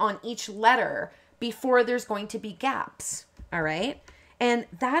fit on each letter before there's going to be gaps, all right? And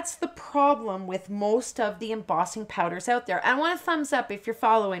that's the problem with most of the embossing powders out there. I want a thumbs up if you're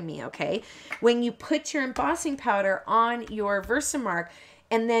following me, okay? When you put your embossing powder on your Versamark,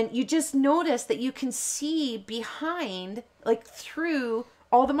 and then you just notice that you can see behind, like through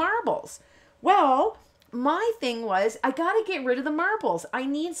all the marbles. Well, my thing was, I got to get rid of the marbles. I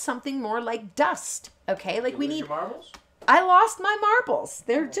need something more like dust, okay? Like we need... Your marbles? I lost my marbles.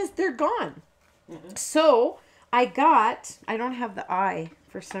 They're gone. Mm-hmm. So I don't have the eye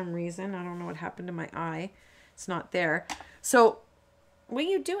for some reason. I don't know what happened to my eye. It's not there. So what are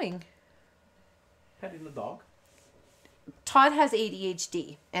you doing? Petting the dog. Todd has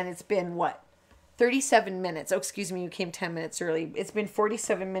ADHD, and it's been, what, 37 minutes. Oh, excuse me, you came 10 minutes early. It's been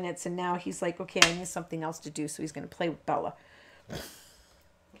 47 minutes, and now he's like, okay, I need something else to do, so he's going to play with Bella.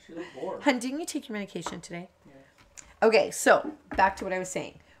 She looked bored. Hun, didn't you take your medication today? Yeah. Okay, so back to what I was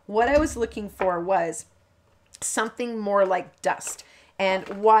saying. What I was looking for was something more like dust. And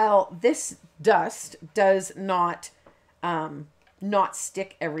while this dust does not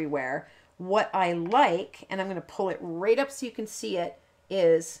stick everywhere, what I like, and I'm going to pull it right up so you can see it,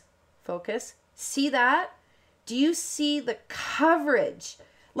 is, focus, see that? Do you see the coverage?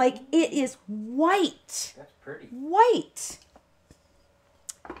 Like it is white. That's pretty. White.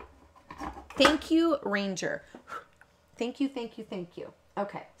 Thank you, Ranger. Thank you, thank you, thank you.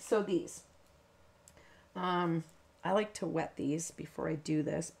 Okay, so these. I like to wet these before I do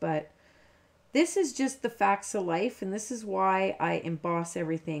this, but this is just the facts of life, and this is why I emboss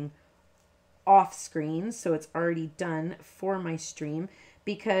everything off screen, so it's already done for my stream,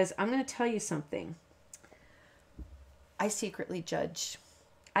 because I'm going to tell you something. I secretly judge.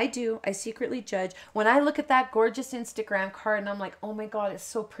 I do. I secretly judge. When I look at that gorgeous Instagram card and I'm like, oh my God, it's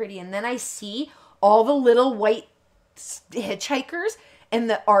so pretty. And then I see all the little white hitchhikers, and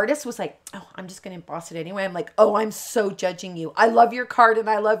the artist was like, oh, I'm just going to emboss it anyway. I'm like, oh, I'm so judging you. I love your card and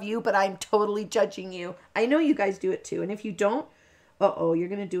I love you, but I'm totally judging you. I know you guys do it too. And if you don't, uh-oh, you're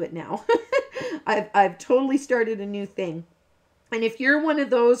going to do it now. I've totally started a new thing. And if you're one of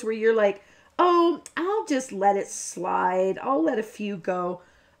those where you're like, oh, I'll just let it slide, I'll let a few go.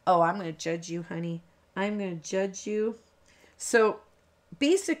 Oh, I'm going to judge you, honey. I'm going to judge you. So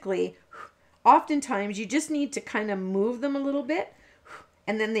basically, oftentimes you just need to kind of move them a little bit,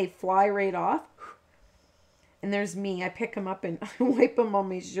 and then they fly right off. And there's me. I pick them up and wipe them on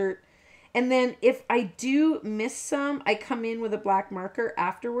my shirt. And then if I do miss some, I come in with a black marker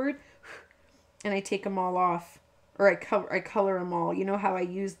afterward and I take them all off. Or I color them all. You know how I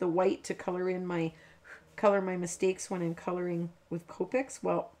use the white to color my mistakes when I'm coloring with Copics?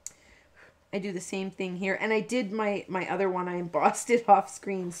 Well, I do the same thing here. And I did my other one. I embossed it off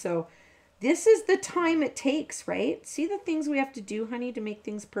screen. So this is the time it takes, right? See the things we have to do, honey, to make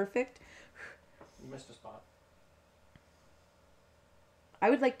things perfect? You missed a spot. I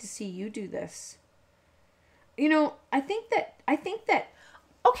would like to see you do this. You know, I think that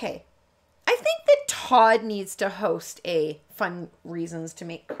Todd needs to host a fun reasons to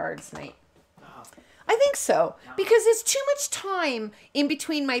make cards night. I think so, because it's too much time in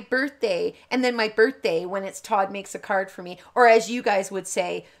between my birthday and then my birthday when it's Todd makes a card for me. Or as you guys would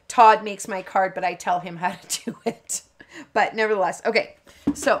say, Todd makes my card, but I tell him how to do it. But nevertheless, okay.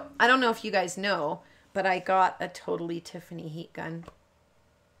 So I don't know if you guys know, but I got a Totally Tiffany heat gun.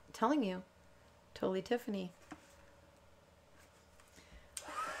 I'm telling you, Totally Tiffany.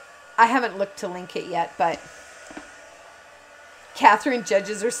 I haven't looked to link it yet, but Catherine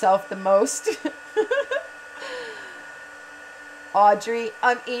judges herself the most. Audrey,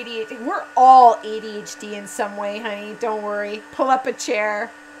 I'm ADHD. We're all ADHD in some way, honey. Don't worry. Pull up a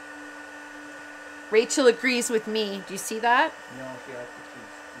chair. Rachel agrees with me. Do you see that? No,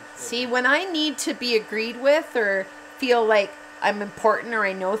 See, when I need to be agreed with or feel like I'm important or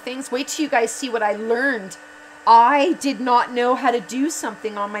I know things. Wait till you guys see what I learned. I did not know how to do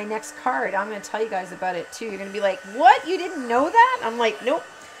something on my next card. I'm going to tell you guys about it too. You're going to be like, what? You didn't know that? I'm like, nope,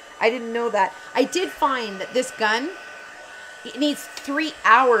 I didn't know that. I did find that this gun, it needs 3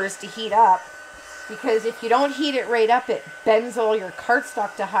 hours to heat up, because if you don't heat it right up, it bends all your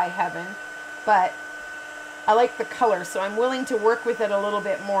cardstock to high heaven. But I like the color, so I'm willing to work with it a little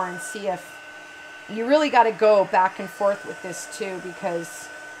bit more and see if you really got to go back and forth with this too, because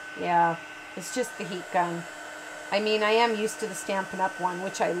yeah, it's just the heat gun. I mean, I am used to the Stampin' Up! One,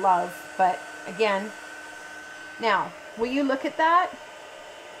 which I love, but again, now, will you look at that?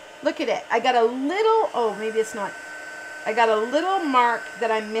 Look at it. I got a little, oh, maybe it's not. I got a little mark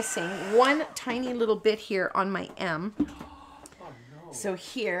that I'm missing. One tiny little bit here on my M. Oh, no. So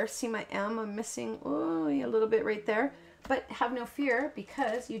here, see my M? I'm missing, oh, a little bit right there. But have no fear,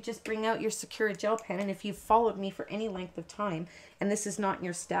 because you just bring out your Sakura gel pen, and if you've followed me for any length of time, and this is not in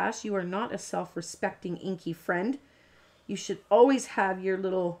your stash, you are not a self-respecting inky friend. You should always have your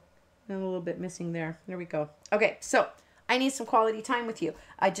little, a little bit missing there. There we go. Okay, so I need some quality time with you.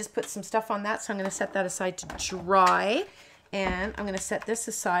 I just put some stuff on that, so I'm going to set that aside to dry. And I'm going to set this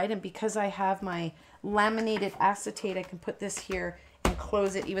aside, and because I have my laminated acetate, I can put this here and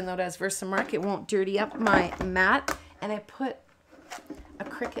close it, even though it has Versamark. It won't dirty up my mat. And I put a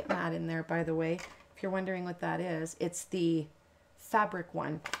Cricut mat in there, by the way. If you're wondering what that is, it's the fabric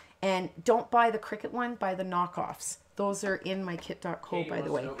one. And don't buy the Cricut one, buy the knockoffs. Those are in my kit.co, by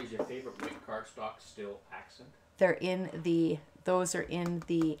the way. Is your favorite white cardstock still accent? They're in the, those are in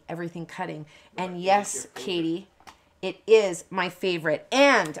the everything cutting. And yes, Katie, it is my favorite.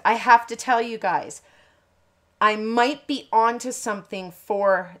 And I have to tell you guys, I might be onto something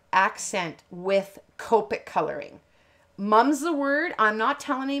for accent with Copic coloring. Mum's the word. I'm not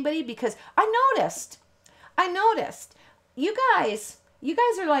telling anybody, because I noticed. You guys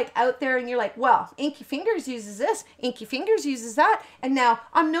are like out there and you're like, well, Inky Fingers uses this, Inky Fingers uses that. And now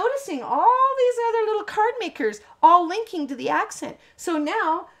I'm noticing all these other little card makers all linking to the accent. So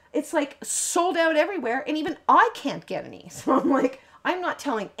now it's like sold out everywhere, and even I can't get any. So I'm like, I'm not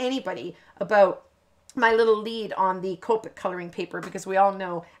telling anybody about my little lead on the Copic coloring paper, because we all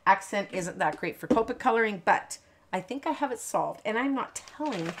know accent isn't that great for Copic coloring, but I think I have it solved, and I'm not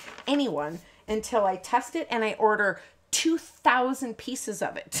telling anyone until I test it and I order 2,000 pieces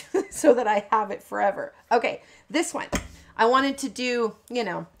of it so that I have it forever. Okay, this one. I wanted to do, you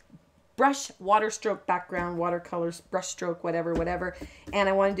know, brush, waterstroke background, watercolors, brush stroke, whatever. And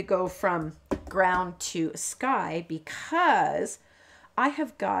I wanted to go from ground to sky because I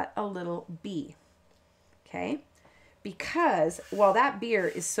have got a little bee. Okay? Because while that beer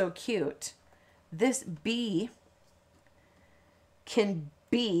is so cute, this bee can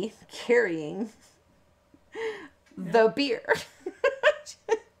be carrying the beer.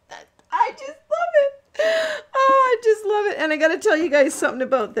 I just love it. Oh, I just love it. And I got to tell you guys something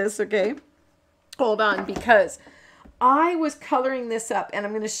about this, okay? Hold on, because I was coloring this up, and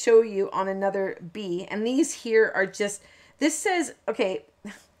I'm going to show you on another bee. And these here are just, this says, okay,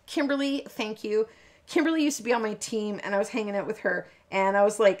 Kimberly, thank you. Kimberly used to be on my team, and I was hanging out with her, and I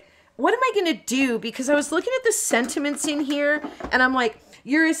was like, what am I going to do? Because I was looking at the sentiments in here, and I'm like,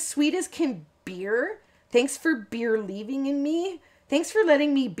 you're as sweet as can beer. Thanks for beer leaving in me. Thanks for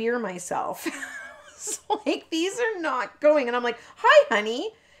letting me beer myself. So like, these are not going. And I'm like, hi,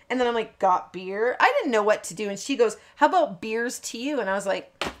 honey. And then I'm like, got beer? I didn't know what to do. And she goes, how about beers to you? And I was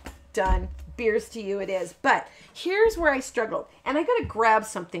like, done. Beers to you it is. But here's where I struggled. And I got to grab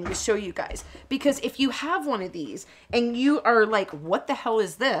something to show you guys. Because if you have one of these and you are like, what the hell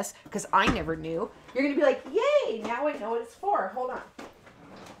is this? Because I never knew. You're going to be like, yay, now I know what it's for. Hold on.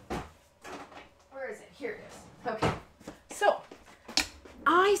 Where is it? Here it is. Okay. So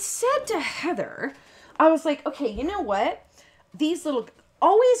I said to Heather, I was like, okay, you know what? These little,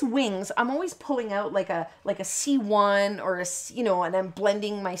 always wings, I'm always pulling out like a C1 or a, you know, and I'm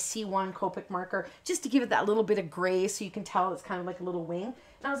blending my C1 Copic marker just to give it that little bit of gray so you can tell it's kind of like a little wing.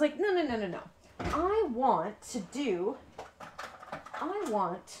 And I was like, no. I want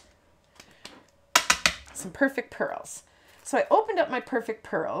some perfect pearls. So I opened up my perfect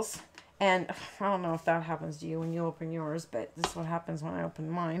pearls, and I don't know if that happens to you when you open yours, but this is what happens when I open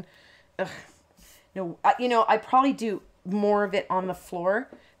mine. Ugh. No, you know, I probably do more of it on the floor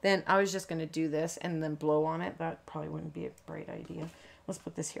than I was just going to do this and then blow on it. That probably wouldn't be a great idea. Let's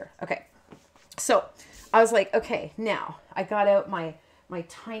put this here. Okay. So I was like, okay, now I got out my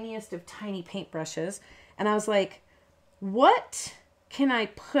tiniest of tiny paintbrushes, and I was like, what can I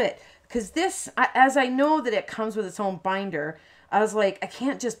put? Because this, as I know that it comes with its own binder, I was like, I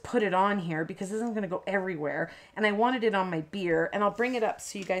can't just put it on here because this isn't going to go everywhere. And I wanted it on my beer. And I'll bring it up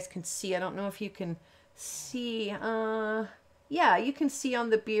so you guys can see. I don't know if you can see. Yeah, you can see on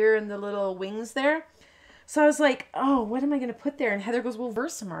the beer and the little wings there. So I was like, oh, what am I going to put there? And Heather goes, well,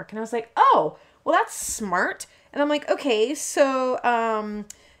 Versamark. And I was like, oh, well, that's smart. And I'm like, okay, so,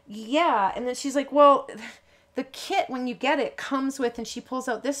 yeah. And then she's like, well, the kit, when you get it, comes with, and she pulls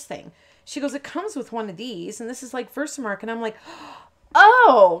out this thing. She goes, it comes with one of these, and this is like Versamark. And I'm like,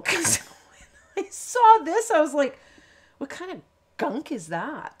 oh, because when I saw this, I was like, what kind of gunk is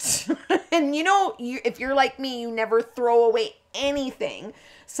that? And you know, if you're like me, you never throw away anything.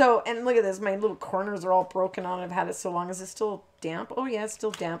 So, and look at this, my little corners are all broken on. I've had it so long. Is it still damp? Oh yeah, it's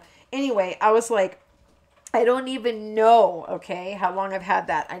still damp. Anyway, I was like, I don't even know, okay, how long I've had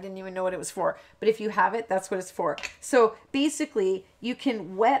that. I didn't even know what it was for. But if you have it, that's what it's for. So basically, you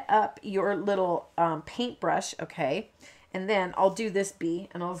can wet up your little paintbrush, okay? And then I'll do this bee,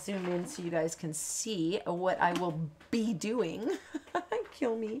 and I'll zoom in so you guys can see what I will be doing.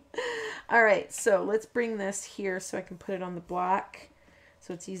 Kill me. All right, so let's bring this here so I can put it on the black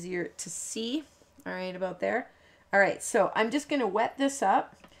so it's easier to see. All right, about there. All right, so I'm just going to wet this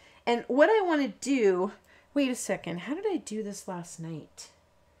up. And what I want to do... Wait a second. How did I do this last night?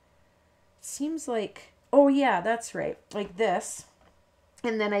 It seems like... Oh, yeah, that's right. Like this.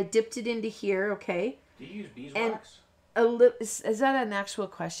 And then I dipped it into here, okay? Do you use beeswax? A little, is that an actual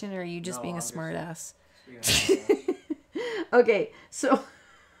question, or are you just being a smart ass? Okay, so...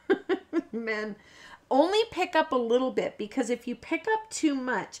 Man, only pick up a little bit, because if you pick up too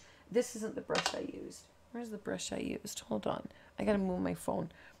much... This isn't the brush I used. Where's the brush I used? Hold on. I gotta move my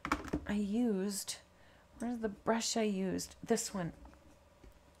phone. Where's the brush I used? This one.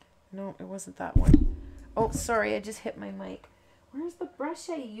 No, it wasn't that one. Oh, sorry, I just hit my mic. Where's the brush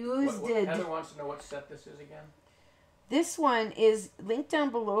I used? Heather wants to know what set this is again. This one is linked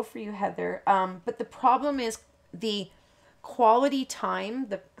down below for you, Heather. But the problem is the Koala-ty,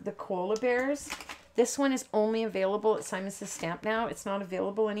 the koala bears. This one is only available at Simon Says Stamp now. It's not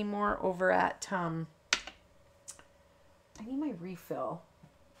available anymore over at... I need my refill.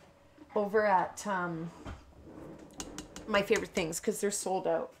 Over at My Favorite Things, because they're sold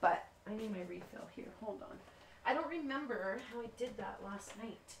out. But I need my refill here. Hold on. I don't remember how I did that last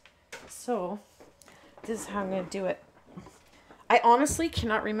night. So this is how I'm going to do it. I honestly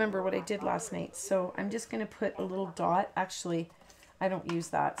cannot remember what I did last night. So I'm just going to put a little dot. Actually, I don't use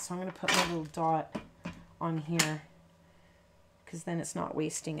that. So I'm going to put my little dot on here, because then it's not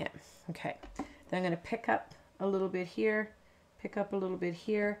wasting it. Okay. Then I'm going to pick up a little bit here. Pick up a little bit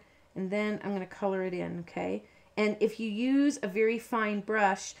here. And then I'm going to color it in, okay? And if you use a very fine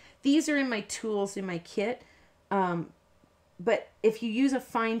brush, these are in my tools in my kit. But if you use a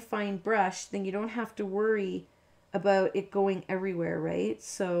fine brush, then you don't have to worry about it going everywhere, right?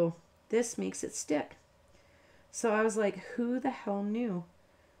 So this makes it stick. So I was like, who the hell knew?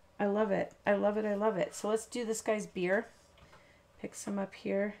 I love it. I love it. I love it. So let's do this guy's beer. Pick some up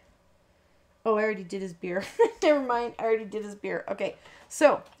here. Oh, I already did his beer. Never mind. I already did his beer. Okay.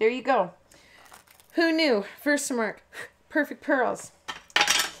 So, there you go. Who knew? Versamark. Perfect pearls.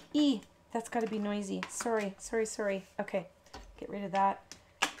 That's got to be noisy. Sorry. Okay. Get rid of that.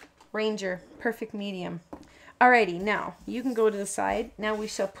 Ranger. Perfect medium. Alrighty. Now, you can go to the side. Now we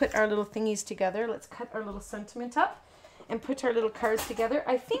shall put our little thingies together. Let's cut our little sentiment up and put our little cards together.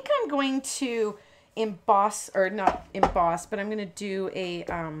 I think I'm going to emboss, or not emboss, but I'm going to do a...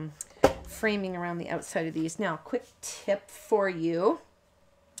 framing around the outside of these. Now, quick tip for you.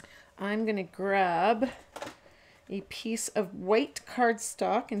 I'm going to grab a piece of white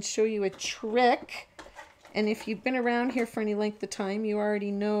cardstock and show you a trick. And if you've been around here for any length of time, you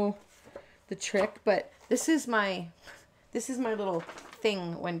already know the trick. But this is my little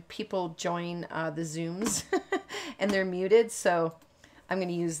thing when people join the Zooms and they're muted. So I'm going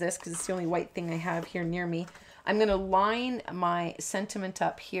to use this because it's the only white thing I have here near me. I'm going to line my sentiment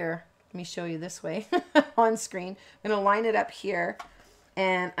up here. Let me show you this way on screen. I'm going to line it up here,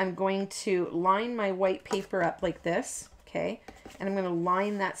 and I'm going to line my white paper up like this, okay? And I'm going to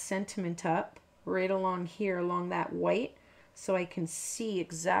line that sentiment up right along here, along that white, so I can see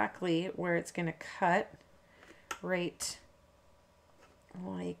exactly where it's going to cut, right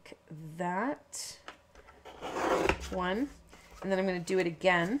like that. One. And then I'm going to do it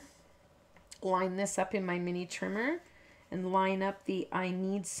again. Line this up in my mini trimmer. And line up the I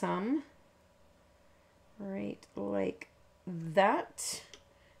need some right like that.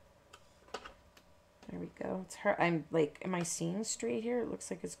 There we go. It's hard. I'm like, am I seeing straight here? It looks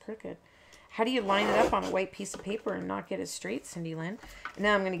like it's crooked. How do you line it up on a white piece of paper and not get it straight, Cindy Lynn?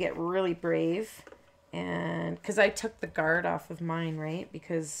 Now I'm going to get really brave And because I took the guard off of mine, right?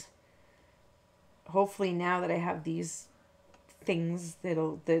 Because hopefully now that I have these things,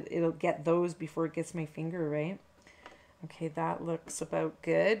 it'll get those before it gets my finger, right? Okay, that looks about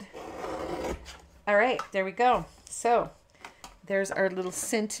good. All right, there we go. So there's our little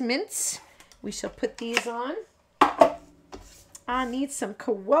sentiments. We shall put these on. I need some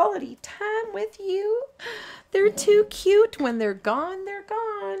quality time with you. They're too cute. When they're gone, they're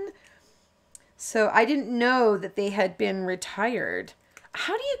gone. So I didn't know that they had been retired.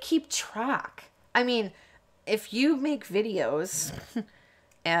 How do you keep track? I mean, if you make videos,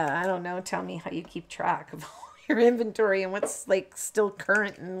 I don't know, tell me how you keep track of all your inventory and what's like still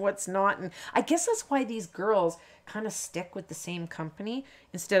current and what's not. And I guess that's why these girls kind of stick with the same company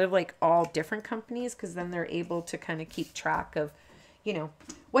instead of like all different companies, because then they're able to kind of keep track of, you know,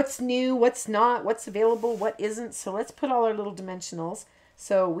 what's new, what's not, what's available, what isn't. So let's put all our little dimensionals.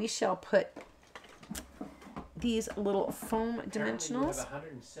 So we shall put these little foam dimensionals. We have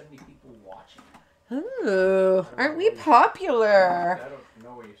 170 people watching. Ooh, aren't we popular? I don't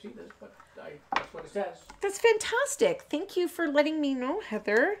know where you see this, but that's what it says. That's fantastic. Thank you for letting me know,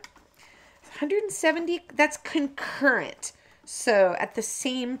 Heather. 170, that's concurrent. So at the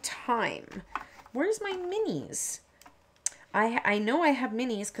same time. Where's my minis? I know I have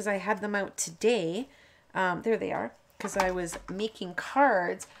minis because I had them out today. There they are. Because I was making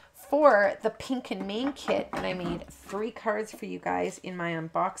cards for the Pink and Main kit. And I made 3 cards for you guys in my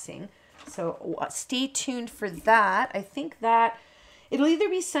unboxing. So stay tuned for that. I think that it'll either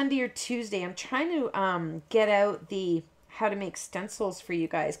be Sunday or Tuesday. I'm trying to get out the how to make stencils for you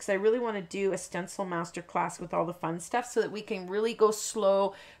guys, because I really want to do a stencil masterclass with all the fun stuff so that we can really go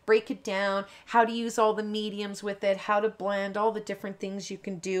slow, break it down, how to use all the mediums with it, how to blend, all the different things you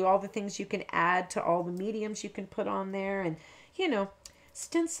can do, all the things you can add to all the mediums you can put on there, and, you know,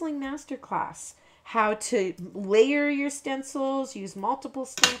 stenciling masterclass. How to layer your stencils, use multiple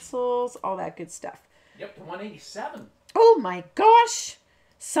stencils, all that good stuff. Yep, to 187. Oh my gosh.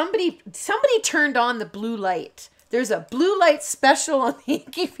 Somebody turned on the blue light. There's a blue light special on the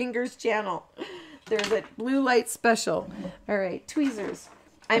Inky Fingers channel. There's a blue light special. All right, tweezers.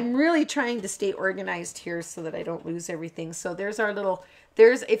 I'm really trying to stay organized here so that I don't lose everything. So there's our little,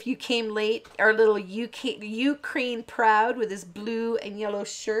 if you came late, our little Ukraine Proud with his blue and yellow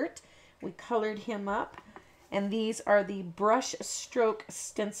shirt. We colored him up. And these are the brush stroke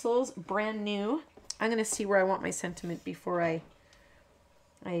stencils, brand new. I'm going to see where I want my sentiment before I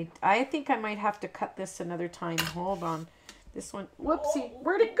think I might have to cut this another time. Hold on. This one. Whoopsie.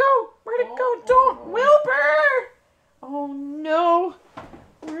 Where'd it go? Where'd it go? Don't. Wilbur! Oh, no.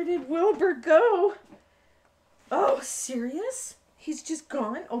 Where did Wilbur go? Oh, serious? He's just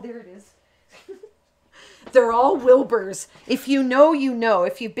gone? Oh, there it is. They're all Wilburs. If you know, you know.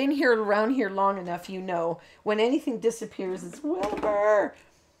 If you've been here around here long enough, you know. When anything disappears, it's Wilbur.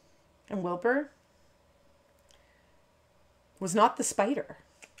 And Wilbur was not the spider.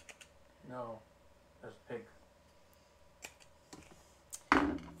 No, that's pig. I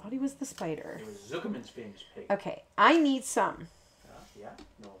thought he was the spider. It was Zuckerman's famous pig. Okay, I need some. Yeah,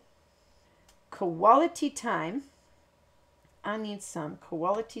 no. Koala-ty time. I need some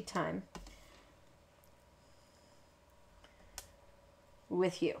Koala-ty time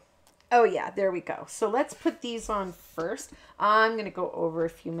with you. Oh yeah, there we go. So let's put these on first. I'm going to go over a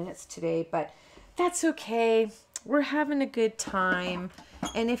few minutes today, but that's okay. We're having a good time.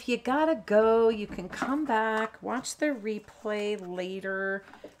 And if you gotta go, you can come back, watch the replay later.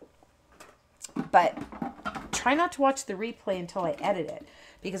 But try not to watch the replay until I edit it.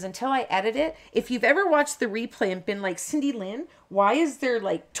 Because until I edit it, if you've ever watched the replay and been like, Cindy Lynn, why is there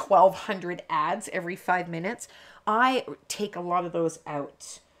like 1,200 ads every 5 minutes? I take a lot of those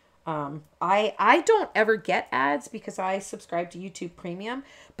out. I don't ever get ads because I subscribe to YouTube Premium,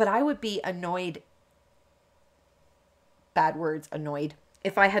 but I would be annoyed, bad words, annoyed,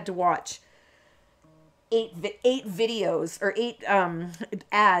 if I had to watch eight videos or 8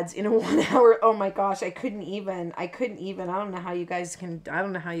 ads in a 1 hour. Oh my gosh, I couldn't even. I don't know how you guys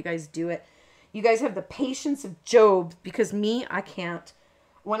do it. You guys have the patience of Job, because me, I can't.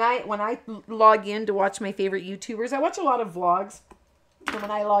 When I log in to watch my favorite YouTubers, I watch a lot of vlogs. And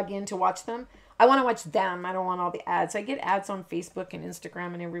when I log in to watch them, I want to watch them. I don't want all the ads. I get ads on Facebook and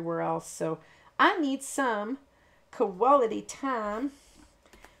Instagram and everywhere else. So I need some quality time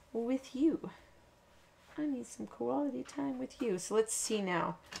with you. I need some quality time with you. So let's see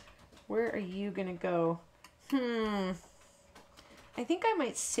now. Where are you going to go? I think I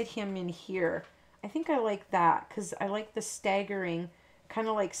might sit him in here. I think I like that because I like the staggering, kind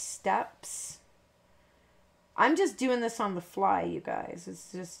of like steps. I'm just doing this on the fly, you guys.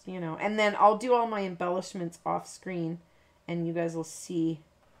 It's just, you know, and then I'll do all my embellishments off screen and you guys will see.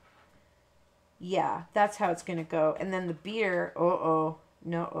 Yeah, that's how it's going to go. And then the beer, the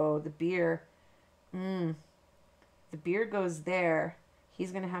beer, the beer goes there.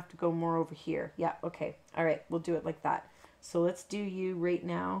 He's going to have to go more over here. Yeah, okay. All right, we'll do it like that. So let's do you right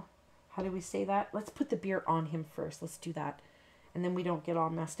now. How do we say that? Let's put the beer on him first. Let's do that. And then we don't get all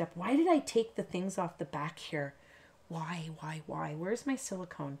messed up. Why did I take the things off the back here? Why? Where's my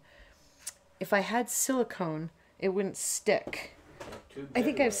silicone? If I had silicone, it wouldn't stick. I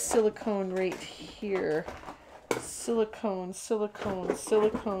think I have silicone right here. Silicone.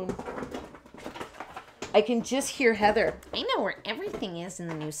 I can just hear Heather. I know where everything is in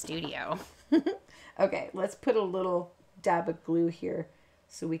the new studio. Okay, let's put a little dab of glue here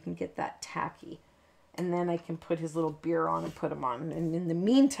so we can get that tacky. And then I can put his little beer on and put him on. And in the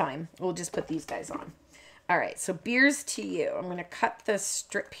meantime, we'll just put these guys on. All right, so beers to you. I'm going to cut the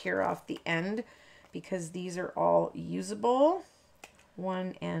strip here off the end because these are all usable.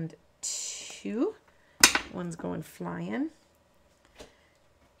 1 and 2. One's going flying.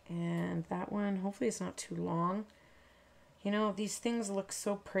 And that one, hopefully it's not too long. You know, these things look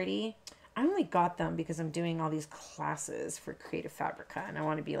so pretty. I only got them because I'm doing all these classes for Creative Fabrica. And I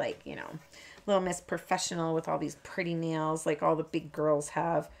want to be like, you know, Little Miss Professional with all these pretty nails like all the big girls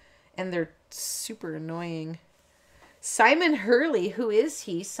have. And they're super annoying. Simon Hurley, who is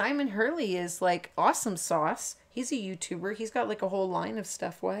he? Simon Hurley is like awesome sauce. He's a YouTuber. He's got like a whole line of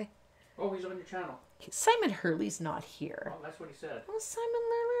stuff. Why? Oh, he's on your channel. Simon Hurley's not here. Oh, that's what he said. Well, Simon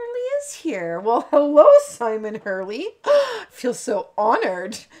Hurley is here. Well, hello, Simon Hurley. Feel so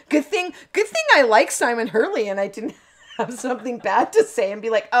honored. Good thing I like Simon Hurley and I didn't have something bad to say and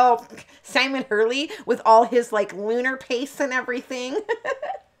be like, oh, Simon Hurley with all his like lunar pace and everything.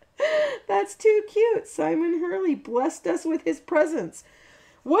 That's too cute. Simon Hurley blessed us with his presence.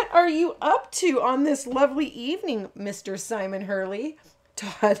 What are you up to on this lovely evening, Mr. Simon Hurley?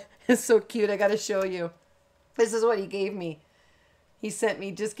 Todd is so cute. I got to show you. This is what he gave me. He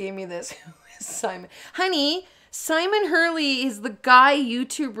just gave me this. Simon. Honey, Simon Hurley is the guy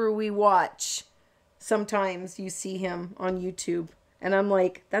YouTuber we watch. Sometimes you see him on YouTube. And I'm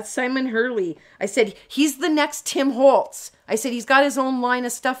like, that's Simon Hurley. I said, he's the next Tim Holtz. I said, he's got his own line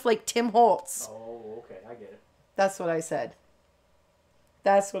of stuff like Tim Holtz. Oh, okay. I get it. That's what I said.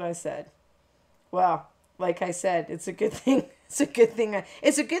 That's what I said. Well, like I said, it's a good thing. It's a good thing.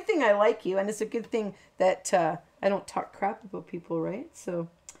 It's a good thing I like you. And it's a good thing that I don't talk crap about people, right? So,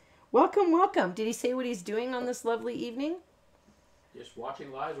 welcome, welcome. Did he say what he's doing on this lovely evening? Just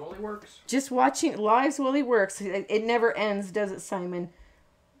watching lives while he works. Just watching lives while he works. It never ends, does it, Simon?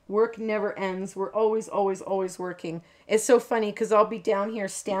 Work never ends. We're always, always, always working. It's so funny because I'll be down here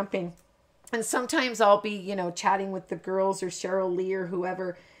stamping. And sometimes I'll be, you know, chatting with the girls or Cheryl Lee or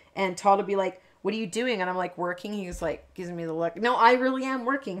whoever. And Todd will be like, what are you doing? And I'm like, working. He's like, gives me the look. No, I really am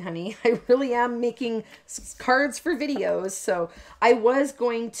working, honey. I really am making cards for videos. So I was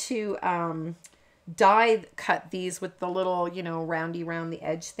going to die cut these with the little, you know, roundy round the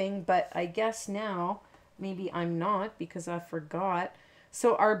edge thing. But I guess now maybe I'm not because I forgot.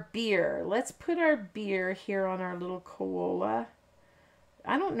 So our beer. Let's put our beer here on our little koala.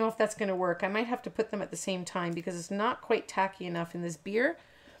 I don't know if that's going to work. I might have to put them at the same time because it's not quite tacky enough in this beer.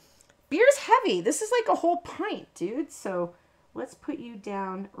 Beer's heavy. This is like a whole pint, dude. So let's put you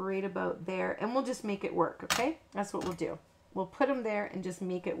down right about there and we'll just make it work, okay? That's what we'll do. We'll put them there and just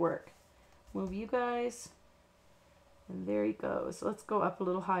make it work. Move you guys. And there he goes. So let's go up a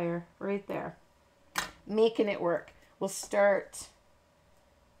little higher right there. Making it work. We'll start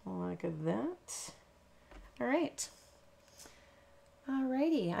like that. All right.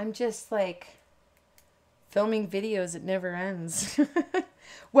 Alrighty, I'm just like filming videos. It never ends.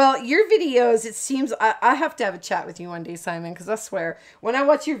 Well, your videos, it seems, I have to have a chat with you one day, Simon, because I swear, when I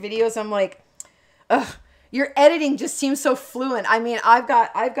watch your videos, I'm like, ugh, your editing just seems so fluent. I mean, I've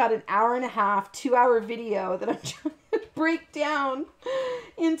got an hour and a half, 2-hour video that I'm trying to break down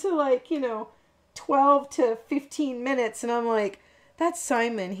into like, you know, 12 to 15 minutes. And I'm like, that's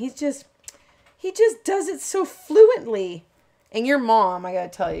Simon. He just does it so fluently. And your mom, I gotta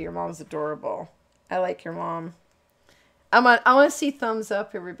tell you, your mom's adorable. I like your mom. I want to see thumbs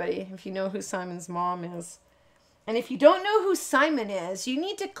up, everybody, if you know who Simon's mom is. And if you don't know who Simon is, you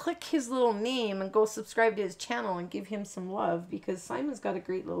need to click his little name and go subscribe to his channel and give him some love because Simon's got a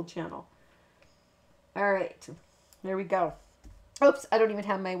great little channel. All right, there we go. Oops, I don't even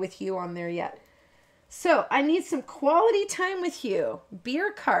have my with you on there yet. So I need some quality time with you.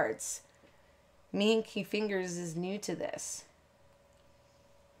 Beer cards. Me and Key Fingers is new to this.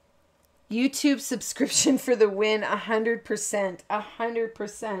 YouTube subscription for the win. 100%.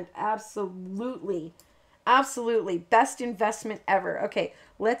 100%. Absolutely. Absolutely. Best investment ever. Okay,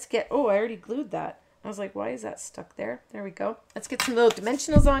 let's get... Oh, I already glued that. I was like, why is that stuck there? There we go. Let's get some little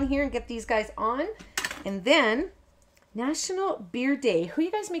dimensionals on here and get these guys on. And then, National Beer Day. Who are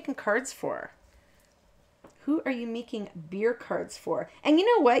you guys making cards for? Who are you making beer cards for? And you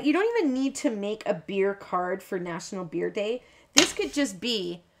know what? You don't even need to make a beer card for National Beer Day. This could just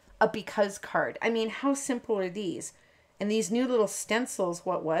be a because card. I mean, how simple are these? And these new little stencils,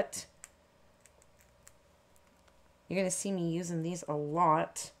 what? You're going to see me using these a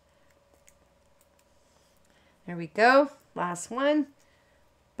lot. There we go. Last one.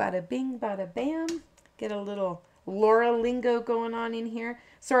 Bada bing, bada bam. Get a little Laura lingo going on in here.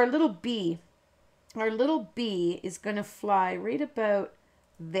 So our little bee is going to fly right about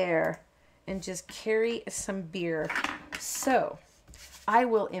there and just carry some beer. So I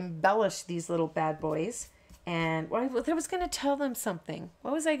will embellish these little bad boys. And I was going to tell them something.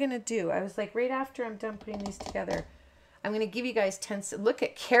 What was I going to do? I was like, right after I'm done putting these together, I'm going to give you guys 10. Look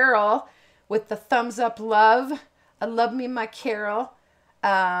at Carol with the thumbs up love. I love me my Carol.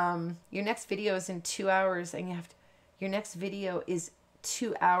 Your next video is in 2 hours, and your next video is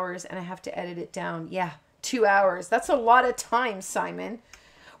 2 hours, and I have to edit it down. Yeah, 2 hours. That's a lot of time, Simon.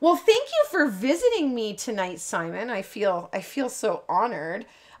 Well, thank you for visiting me tonight, Simon. I feel so honored.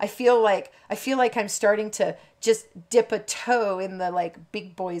 I feel like I'm starting to just dip a toe in the like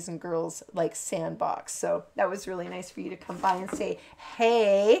big boys and girls like sandbox. So that was really nice for you to come by and say,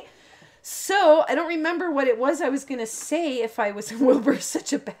 hey. So I don't remember what it was I was going to say if I was Wilbur's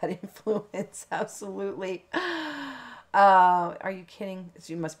such a bad influence. Absolutely. Are you kidding?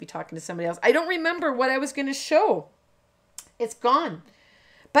 You must be talking to somebody else. I don't remember what I was going to show. It's gone.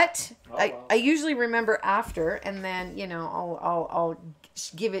 But I usually remember after, and then, you know, I'll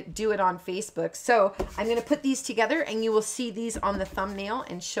do it on Facebook. So I'm going to put these together, and you will see these on the thumbnail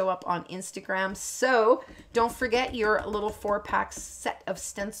and show up on Instagram. So don't forget your little 4-pack set of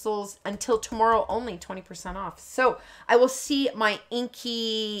stencils until tomorrow, only 20% off. So I will see my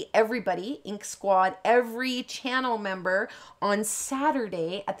inky everybody, Ink Squad, every channel member on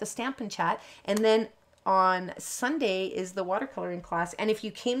Saturday at the Stampin' Chat, and then on Sunday is the watercoloring class. And if you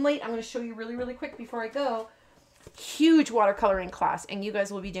came late, I'm going to show you really, really quick before I go. Huge watercoloring class. And you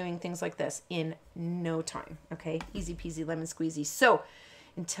guys will be doing things like this in no time. Okay? Easy peasy lemon squeezy. So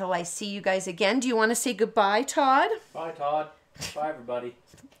until I see you guys again, do you want to say goodbye, Todd? Bye, Todd. Bye, everybody.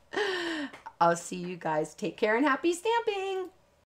 I'll see you guys. Take care and happy stamping.